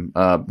use him.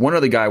 One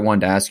other guy I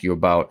wanted to ask you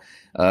about,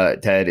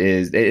 Ted,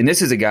 and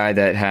this is a guy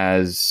that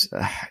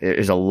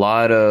there's a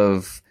lot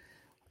of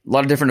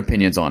different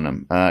opinions on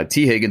him.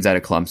 T. Higgins out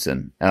of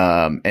Clemson,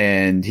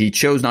 and he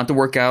chose not to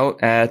work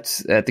out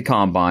at the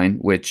combine,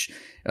 which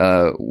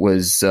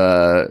was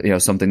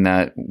something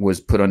that was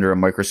put under a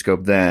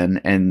microscope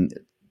then. And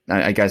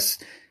I guess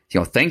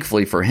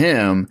thankfully for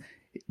him,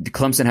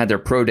 Clemson had their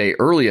pro day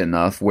early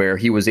enough where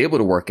he was able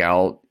to work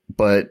out,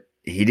 but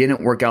he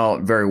didn't work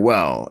out very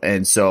well.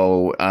 And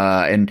so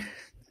and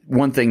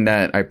one thing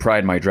that I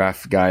pride my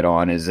draft guide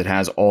on is it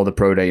has all the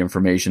pro day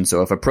information.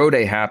 So if a pro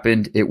day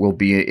happened, it will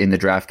be in the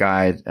draft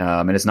guide.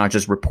 And it's not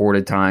just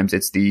reported times.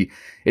 It's the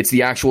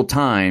actual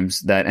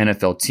times that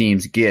NFL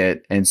teams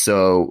get. And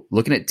so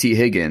looking at T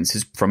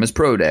Higgins, from his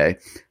pro day,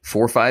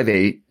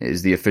 4.58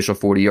 is the official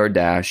 40-yard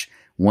dash,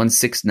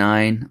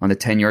 1.69 on the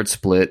 10-yard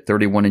split,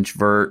 31-inch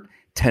vert,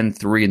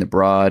 10.3 in the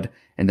broad,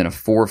 and then a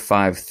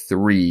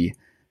 4.53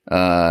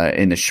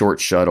 in the short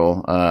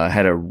shuttle.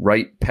 Had a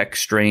right pec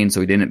strain, so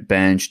he didn't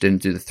bench,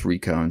 didn't do the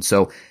 3-cone.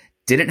 So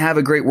didn't have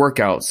a great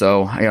workout.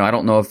 So, I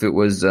don't know if it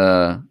was,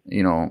 a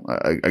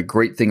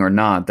great thing or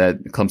not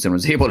that Clemson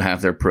was able to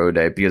have their pro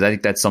day, because I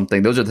think that's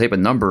something, those are the type of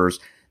numbers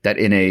that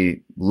in a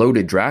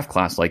loaded draft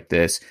class like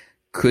this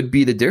could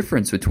be the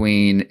difference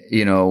between,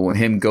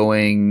 him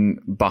going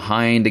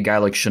behind a guy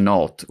like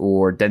Shenault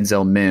or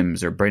Denzel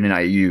Mims or Brandon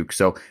Ayuk.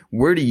 So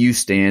where do you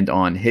stand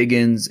on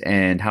Higgins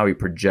and how he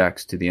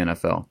projects to the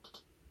NFL?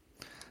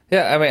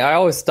 Yeah, I mean, I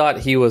always thought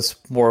he was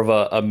more of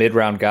a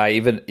mid-round guy,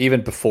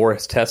 even before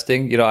his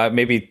testing.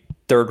 Maybe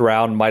third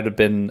round might have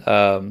been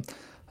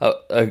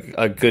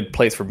a good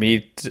place for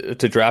me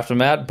to draft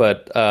him at,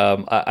 but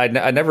I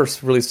never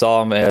really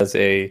saw him as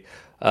a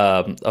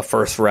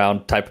first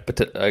round type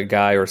of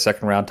guy or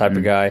second round type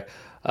of guy.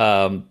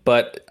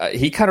 But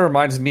he kind of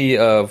reminds me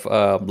of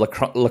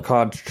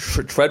Laquan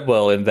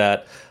Treadwell in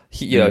that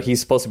he's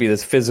supposed to be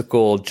this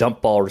physical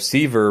jump ball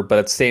receiver, but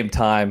at the same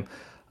time,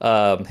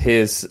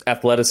 his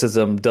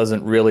athleticism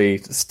doesn't really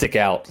stick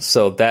out.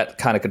 So that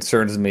kind of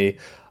concerns me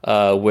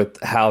with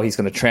how he's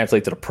going to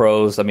translate to the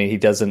pros. I mean, he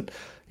doesn't.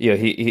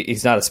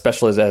 He's not a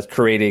specialist at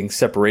creating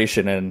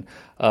separation, and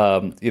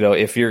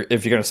if you're going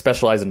to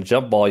specialize in the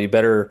jump ball, you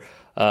better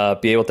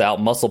be able to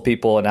outmuscle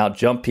people and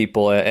outjump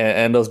people,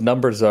 and those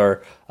numbers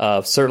are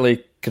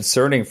certainly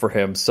concerning for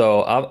him.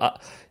 So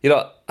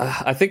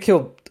I think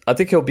he'll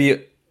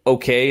be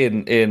okay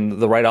in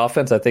the right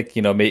offense. I think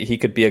he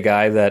could be a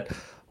guy that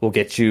will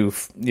get you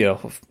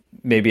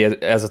maybe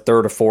as a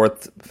third or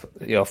fourth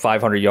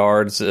 500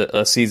 yards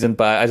a season.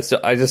 But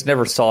I just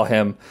never saw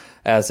him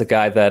as a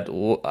guy that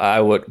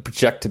I would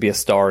project to be a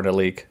star in the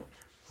league.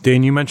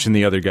 Dan, you mentioned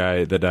the other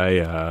guy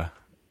that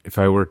if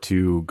I were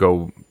to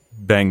go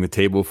bang the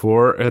table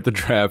for at the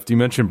draft, you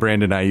mentioned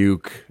Brandon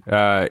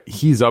Ayuk.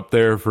 He's up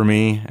there for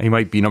me. He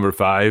might be number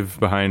 5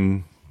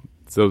 behind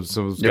those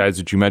guys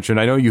that you mentioned.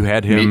 I know you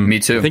had him. Me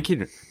too. I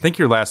think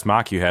your last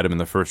mock you had him in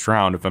the first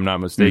round, if I'm not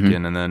mistaken.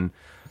 Mm-hmm. And then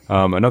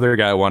another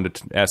guy I wanted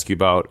to ask you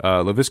about,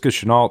 Laviska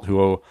Shenault,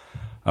 who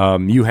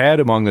you had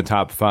among the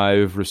top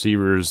 5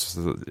 receivers,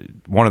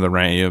 one of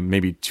the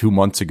maybe 2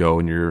 months ago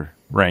in your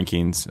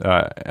rankings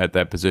at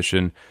that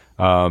position.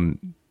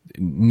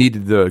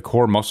 Needed the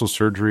core muscle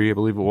surgery, I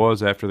believe it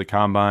was, after the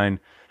combine.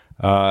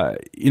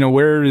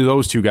 Where do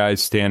those two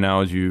guys stand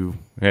now? I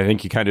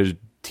think you kind of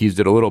teased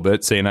it a little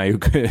bit, saying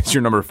Ayuk is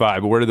your number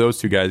 5, but where do those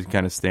two guys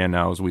kind of stand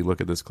now as we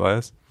look at this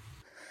class?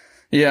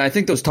 Yeah, I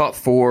think those top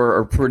 4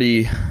 are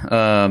pretty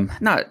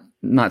not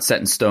set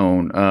in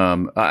stone.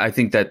 I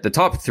think that the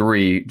top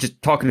 3,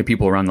 just talking to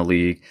people around the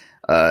league,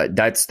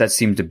 that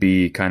seemed to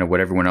be kind of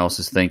what everyone else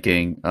is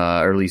thinking,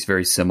 or at least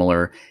very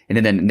similar.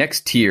 And then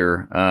next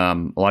tier, a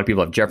lot of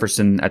people have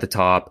Jefferson at the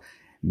top.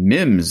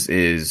 Mims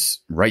is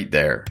right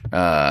there.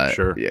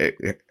 Sure.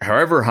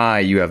 However high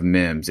you have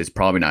Mims, it's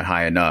probably not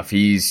high enough.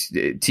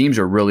 Teams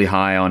are really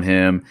high on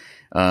him.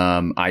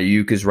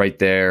 Ayuk is right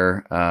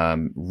there.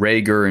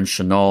 Reagor and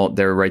Shenault,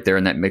 they're right there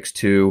in that mix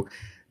too.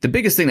 The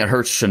biggest thing that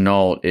hurts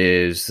Shenault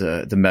is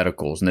the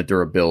medicals and the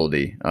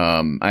durability.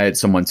 I had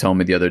someone tell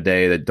me the other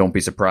day that don't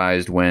be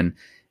surprised when,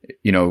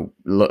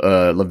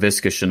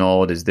 Laviska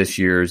Shenault is this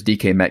year's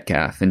DK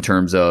Metcalf in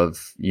terms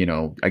of,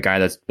 a guy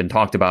that's been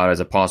talked about as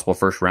a possible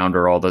first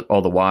rounder all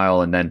the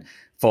while, and then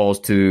falls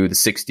to the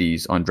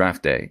 60s on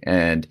draft day.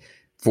 And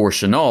for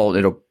Shenault,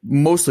 it'll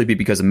mostly be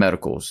because of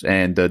medicals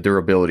and the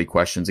durability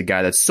questions. A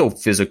guy that's so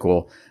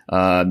physical,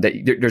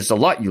 that there's a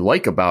lot you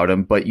like about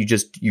him, but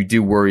you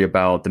do worry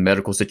about the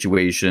medical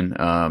situation.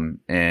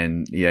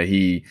 And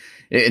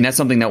that's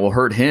something that will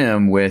hurt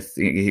him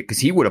because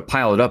he would have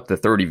piled up the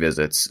 30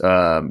 visits,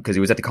 because he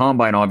was at the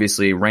combine,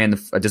 obviously ran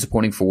a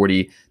disappointing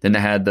 40. Then they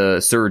had the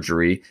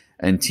surgery,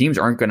 and teams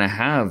aren't going to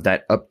have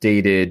that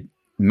updated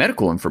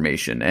medical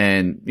information.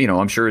 And,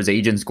 I'm sure his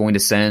agent's going to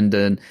send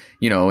an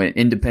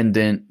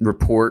independent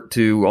report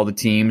to all the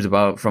teams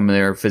from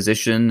their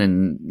physician,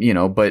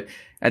 and, but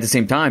at the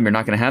same time, you're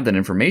not going to have that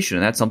information.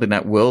 And that's something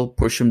that will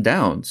push him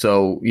down.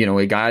 So,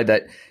 a guy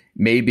that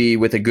maybe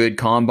with a good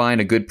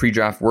combine, a good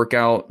pre-draft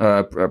workout,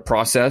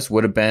 process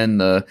would have been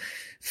the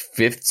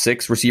 5th,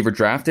 6th receiver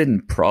drafted,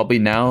 and probably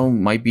now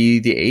might be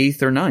the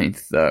 8th or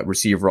 9th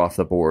receiver off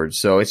the board.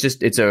 So it's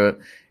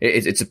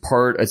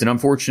an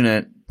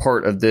unfortunate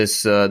part of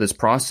this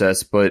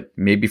process, but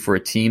maybe for a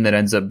team that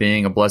ends up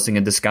being a blessing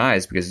in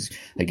disguise because,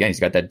 again, he's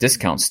got that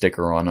discount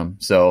sticker on him.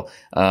 So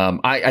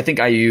I think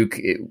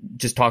Aiyuk,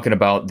 just talking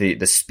about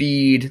the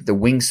speed, the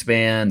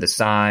wingspan, the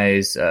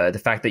size,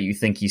 the fact that you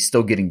think he's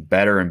still getting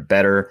better and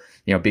better,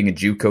 being a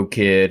JUCO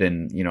kid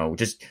and,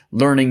 just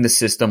learning the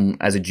system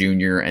as a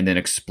junior and then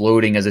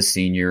exploding as a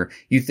senior,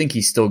 you think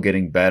he's still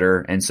getting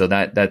better. And so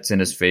that's in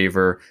his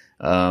favor.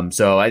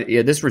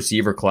 This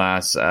receiver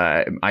class,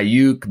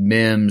 Aiyuk,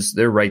 Mims,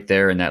 they're right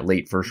there in that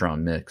late first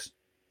round mix.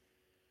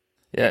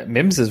 Yeah,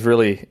 Mims is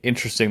really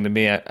interesting to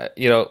me.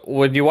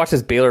 When you watch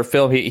his Baylor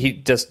film, he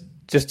just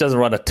doesn't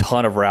run a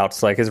ton of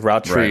routes. Like his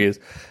route tree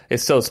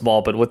is so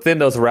small, but within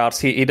those routes,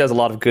 he does a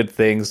lot of good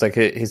things, like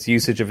his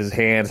usage of his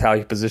hands, how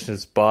he positions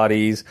his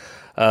bodies,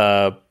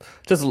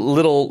 just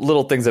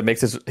little things that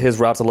makes his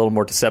routes a little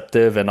more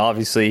deceptive. And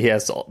obviously, he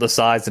has the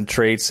size and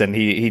traits, and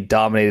he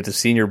dominated the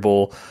Senior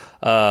Bowl.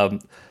 I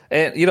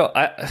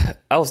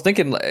was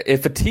thinking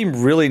if a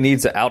team really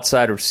needs an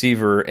outside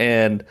receiver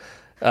and,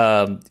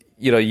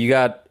 you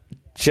got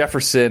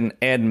Jefferson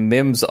and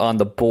Mims on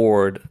the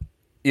board,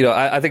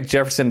 I think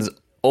Jefferson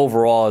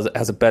overall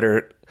has a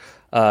better,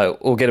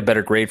 will get a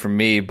better grade from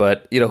me,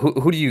 but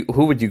who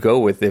would you go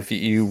with if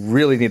you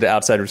really need an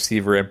outside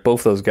receiver and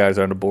both those guys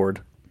are on the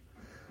board?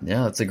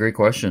 Yeah, that's a great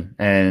question.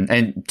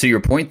 And to your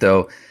point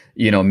though,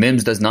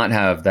 Mims does not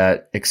have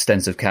that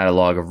extensive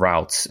catalog of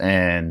routes,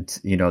 and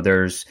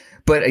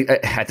but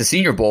at the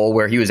Senior Bowl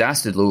where he was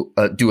asked to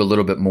do a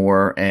little bit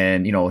more,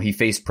 and he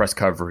faced press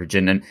coverage,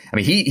 and I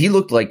mean he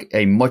looked like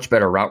a much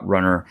better route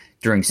runner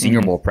during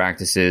Senior Bowl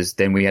practices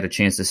than we had a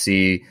chance to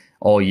see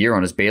all year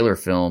on his Baylor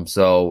film.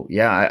 So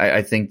yeah,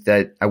 I think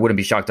that I wouldn't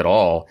be shocked at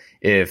all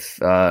if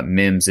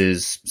Mims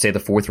is, say, the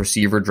fourth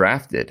receiver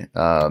drafted,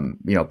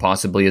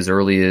 possibly as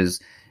early as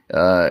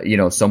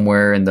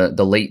somewhere in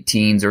the late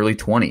teens, early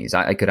 20s.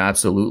 I could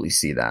absolutely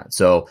see that.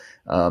 So,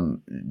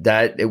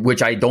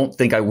 which I don't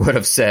think I would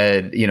have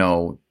said,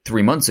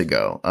 3 months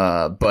ago.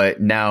 But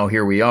now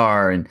here we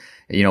are. And,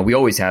 we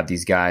always have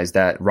these guys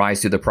that rise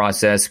through the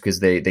process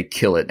because they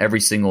kill it every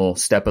single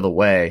step of the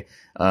way.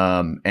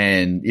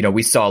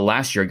 We saw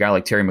last year a guy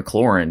like Terry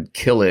McLaurin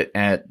kill it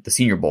at the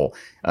Senior Bowl,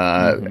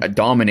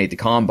 dominate the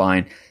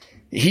combine.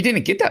 He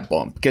didn't get that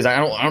bump because I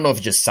don't know if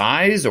it's just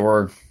size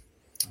or,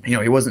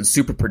 he wasn't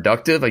super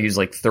productive. He was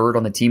like third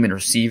on the team in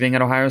receiving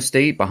at Ohio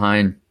State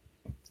behind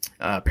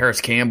Paris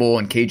Campbell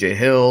and KJ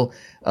Hill.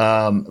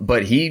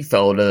 But he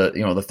fell to,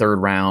 the third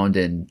round,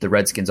 and the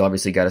Redskins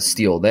obviously got a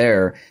steal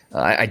there.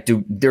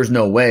 There's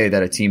no way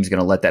that a team's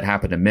going to let that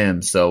happen to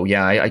Mims. So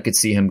yeah, I could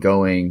see him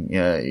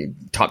going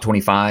top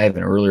 25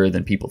 and earlier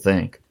than people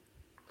think.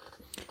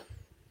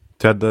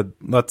 Ted,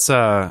 let's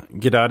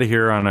get out of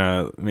here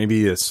on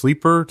maybe a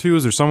sleeper or two.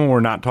 Is there someone we're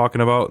not talking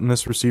about in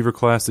this receiver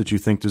class that you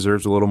think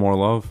deserves a little more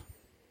love?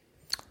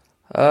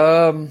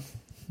 I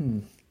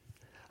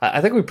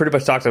think we pretty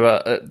much talked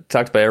about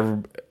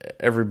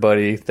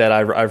everybody that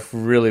I've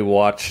really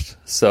watched.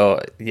 So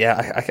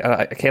yeah,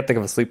 I can't think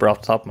of a sleeper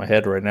off the top of my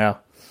head right now.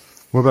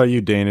 What about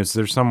you, Dane? Is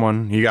there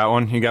someone you got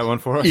one? You got one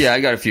for us? Yeah,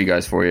 I got a few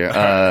guys for you.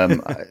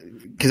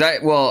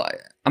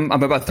 I'm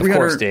about 300. Of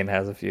course, Dane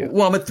has a few.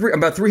 Well, I'm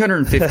about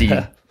 350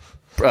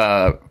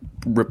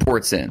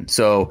 reports in.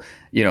 So,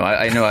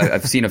 I know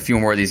I've seen a few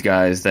more of these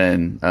guys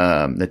than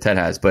that Ted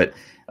has. But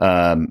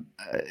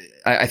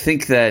I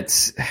think that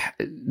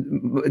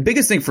the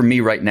biggest thing for me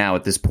right now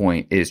at this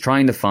point is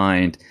trying to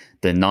find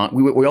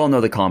we all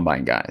know the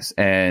combine guys,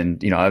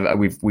 and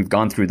we've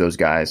gone through those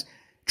guys.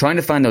 Trying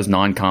to find those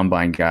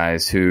non-combine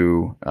guys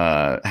who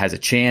has a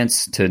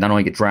chance to not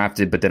only get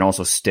drafted, but then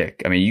also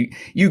stick. I mean,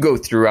 you go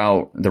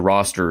throughout the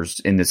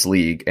rosters in this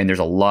league, and there's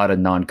a lot of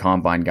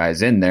non-combine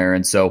guys in there.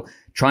 And so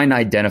trying to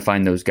identify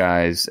those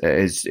guys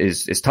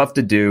is tough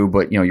to do,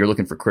 but you're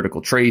looking for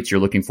critical traits.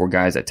 You're looking for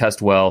guys that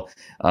test well,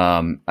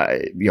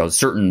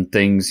 certain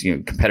things,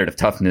 competitive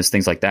toughness,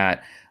 things like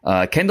that.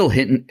 Kendall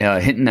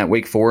Hinton at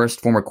Wake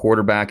Forest, former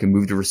quarterback who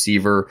moved to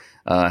receiver,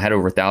 had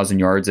over 1,000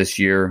 yards this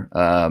year.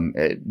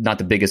 Not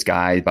the biggest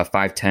guy, about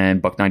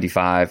 5'10",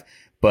 $195.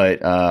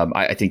 But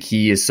I think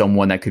he is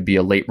someone that could be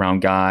a late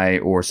round guy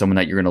or someone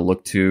that you're going to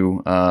look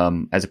to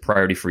as a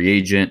priority free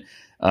agent.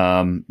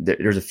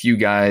 There's a few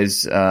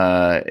guys who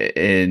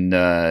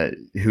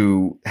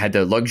had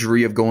the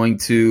luxury of going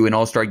to an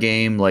all-star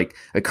game, like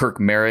a Kirk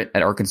Merritt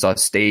at Arkansas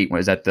State. I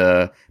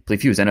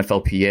believe he was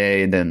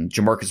NFLPA, and then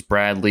Jamarcus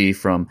Bradley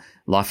from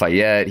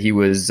Lafayette. He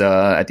was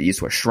at the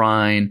East West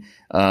Shrine.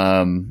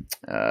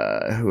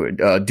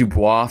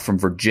 Dubois from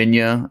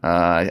Virginia.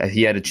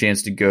 He had a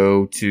chance to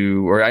go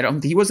to,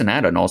 he wasn't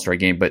at an all-star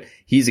game, but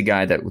he's a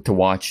guy to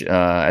watch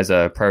as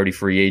a priority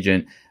free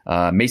agent.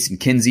 Mason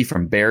Kinsey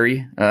from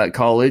Barry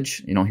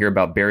College. You don't hear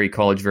about Barry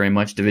College very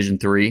much. Division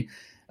III.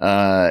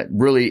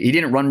 He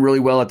didn't run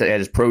really well at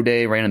his pro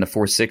day. Ran in the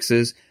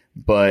 4.6s,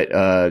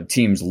 but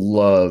teams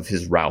love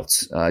his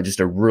routes.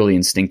 Just a really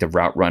instinctive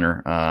route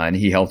runner, and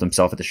he helped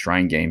himself at the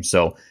Shrine game.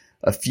 So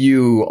a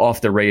few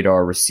off the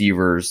radar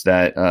receivers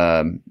that,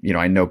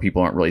 I know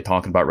people aren't really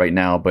talking about right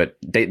now, but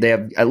they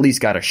have at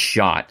least got a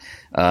shot,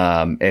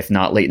 if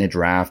not late in the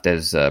draft,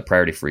 as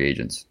priority free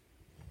agents.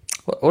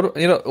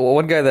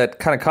 One guy that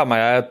kind of caught my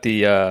eye at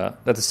the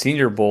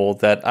Senior Bowl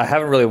that I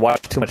haven't really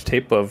watched too much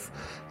tape of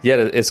yet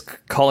is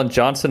Colin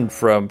Johnson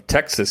from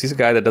Texas. He's a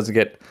guy that doesn't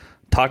get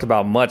talked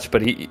about much,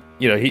 but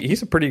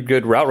he's a pretty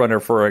good route runner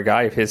for a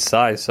guy of his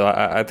size. So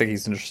I think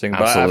he's interesting.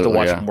 But I have to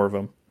watch more of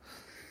him.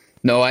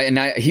 No,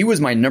 he was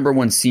my number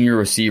one senior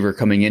receiver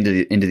coming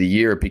into the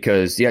year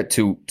because,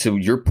 to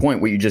your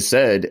point, what you just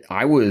said,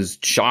 I was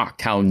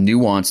shocked how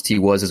nuanced he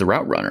was as a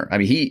route runner. I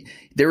mean,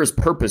 there is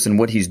purpose in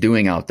what he's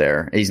doing out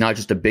there. He's not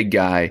just a big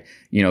guy,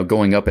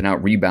 going up and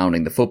out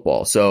rebounding the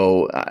football.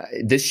 So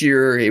this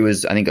year it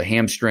was, I think, a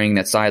hamstring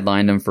that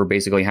sidelined him for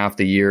basically half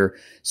the year.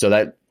 So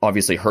that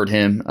obviously hurt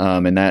him,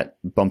 and that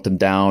bumped him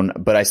down.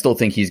 But I still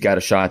think he's got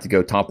a shot to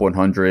go top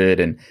 100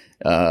 and,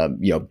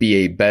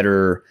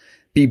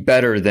 be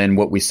better than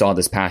what we saw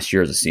this past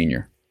year as a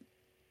senior.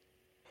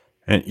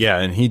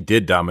 And he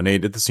did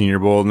dominate at the Senior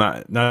Bowl,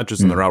 not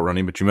just in the route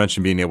running, but you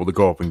mentioned being able to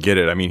go up and get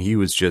it. I mean, he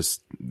was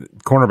just,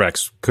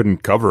 cornerbacks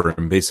couldn't cover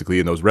him basically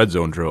in those red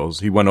zone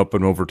drills. He went up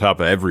and over top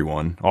of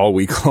everyone all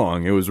week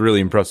long. It was really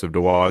impressive to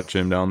watch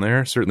him down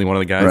there. Certainly one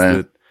of the guys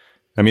that,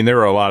 I mean, there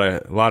were a lot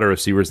of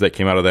receivers that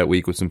came out of that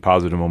week with some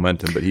positive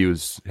momentum, but he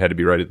had to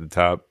be right at the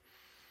top.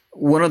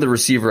 One other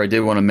receiver I did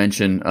want to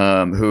mention,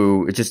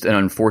 who it's just an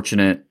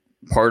unfortunate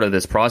part of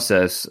this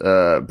process,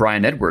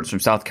 Brian Edwards from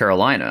South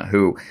Carolina,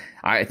 who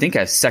I think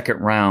has second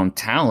round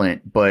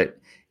talent, but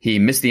he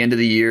missed the end of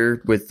the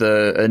year with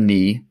a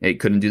knee. He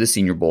couldn't do the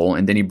Senior Bowl,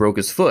 and then he broke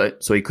his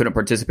foot, so he couldn't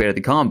participate at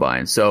the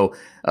combine. So,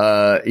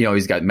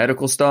 he's got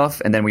medical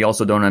stuff, and then we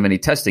also don't have any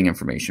testing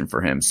information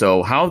for him.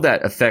 So how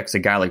that affects a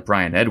guy like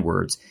Brian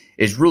Edwards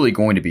is really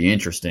going to be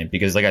interesting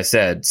because, like I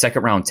said,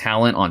 second round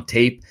talent on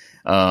tape.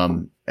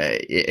 And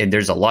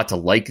there's a lot to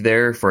like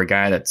there for a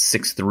guy that's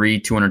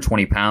 6'3",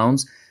 220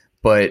 pounds.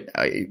 But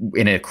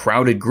in a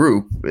crowded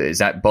group, does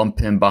that bump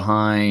him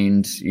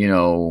behind,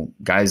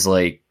 guys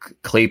like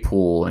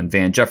Claypool and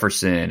Van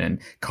Jefferson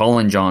and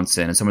Colin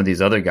Johnson and some of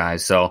these other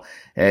guys? So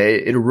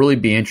it'll really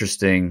be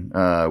interesting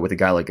with a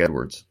guy like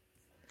Edwards.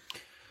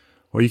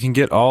 Well, you can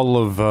get all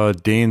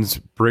of Dane's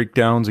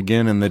breakdowns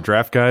again in the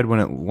draft guide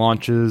when it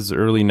launches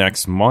early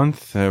next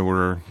month.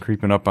 We're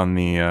creeping up on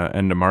the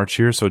end of March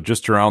here, so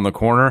just around the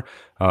corner.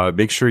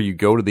 Make sure you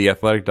go to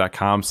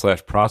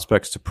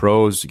theathletic.com/prospects to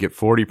pros to get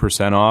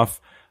 40% off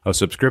a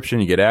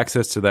subscription. You get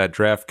access to that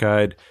draft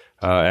guide,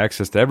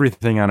 access to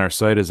everything on our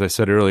site. As I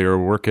said earlier,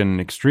 we're working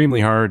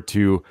extremely hard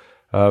to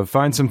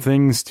find some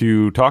things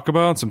to talk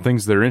about, some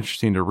things that are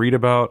interesting to read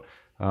about.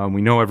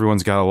 We know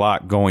everyone's got a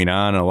lot going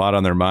on, a lot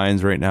on their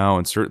minds right now,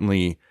 and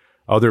certainly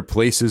other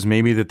places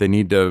maybe that they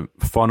need to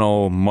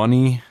funnel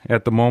money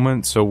at the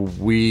moment. So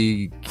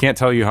we can't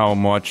tell you how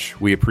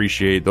much we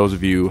appreciate those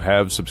of you who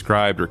have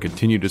subscribed or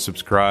continue to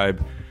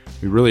subscribe.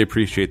 We really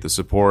appreciate the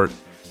support.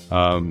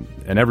 And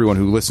everyone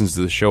who listens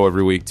to the show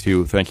every week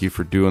too. Thank you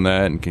for doing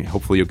that, and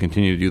hopefully you'll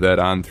continue to do that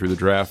on through the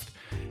draft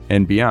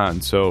and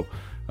beyond. So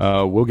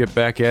we'll get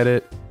back at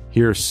it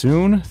here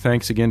soon.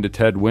 Thanks again to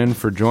Ted Wynn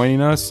for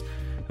joining us.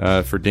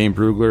 For Dane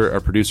Brugler, our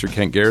producer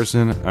Kent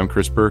Garrison, I'm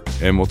Chris Burke,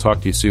 and we'll talk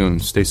to you soon.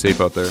 Stay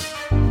safe out there.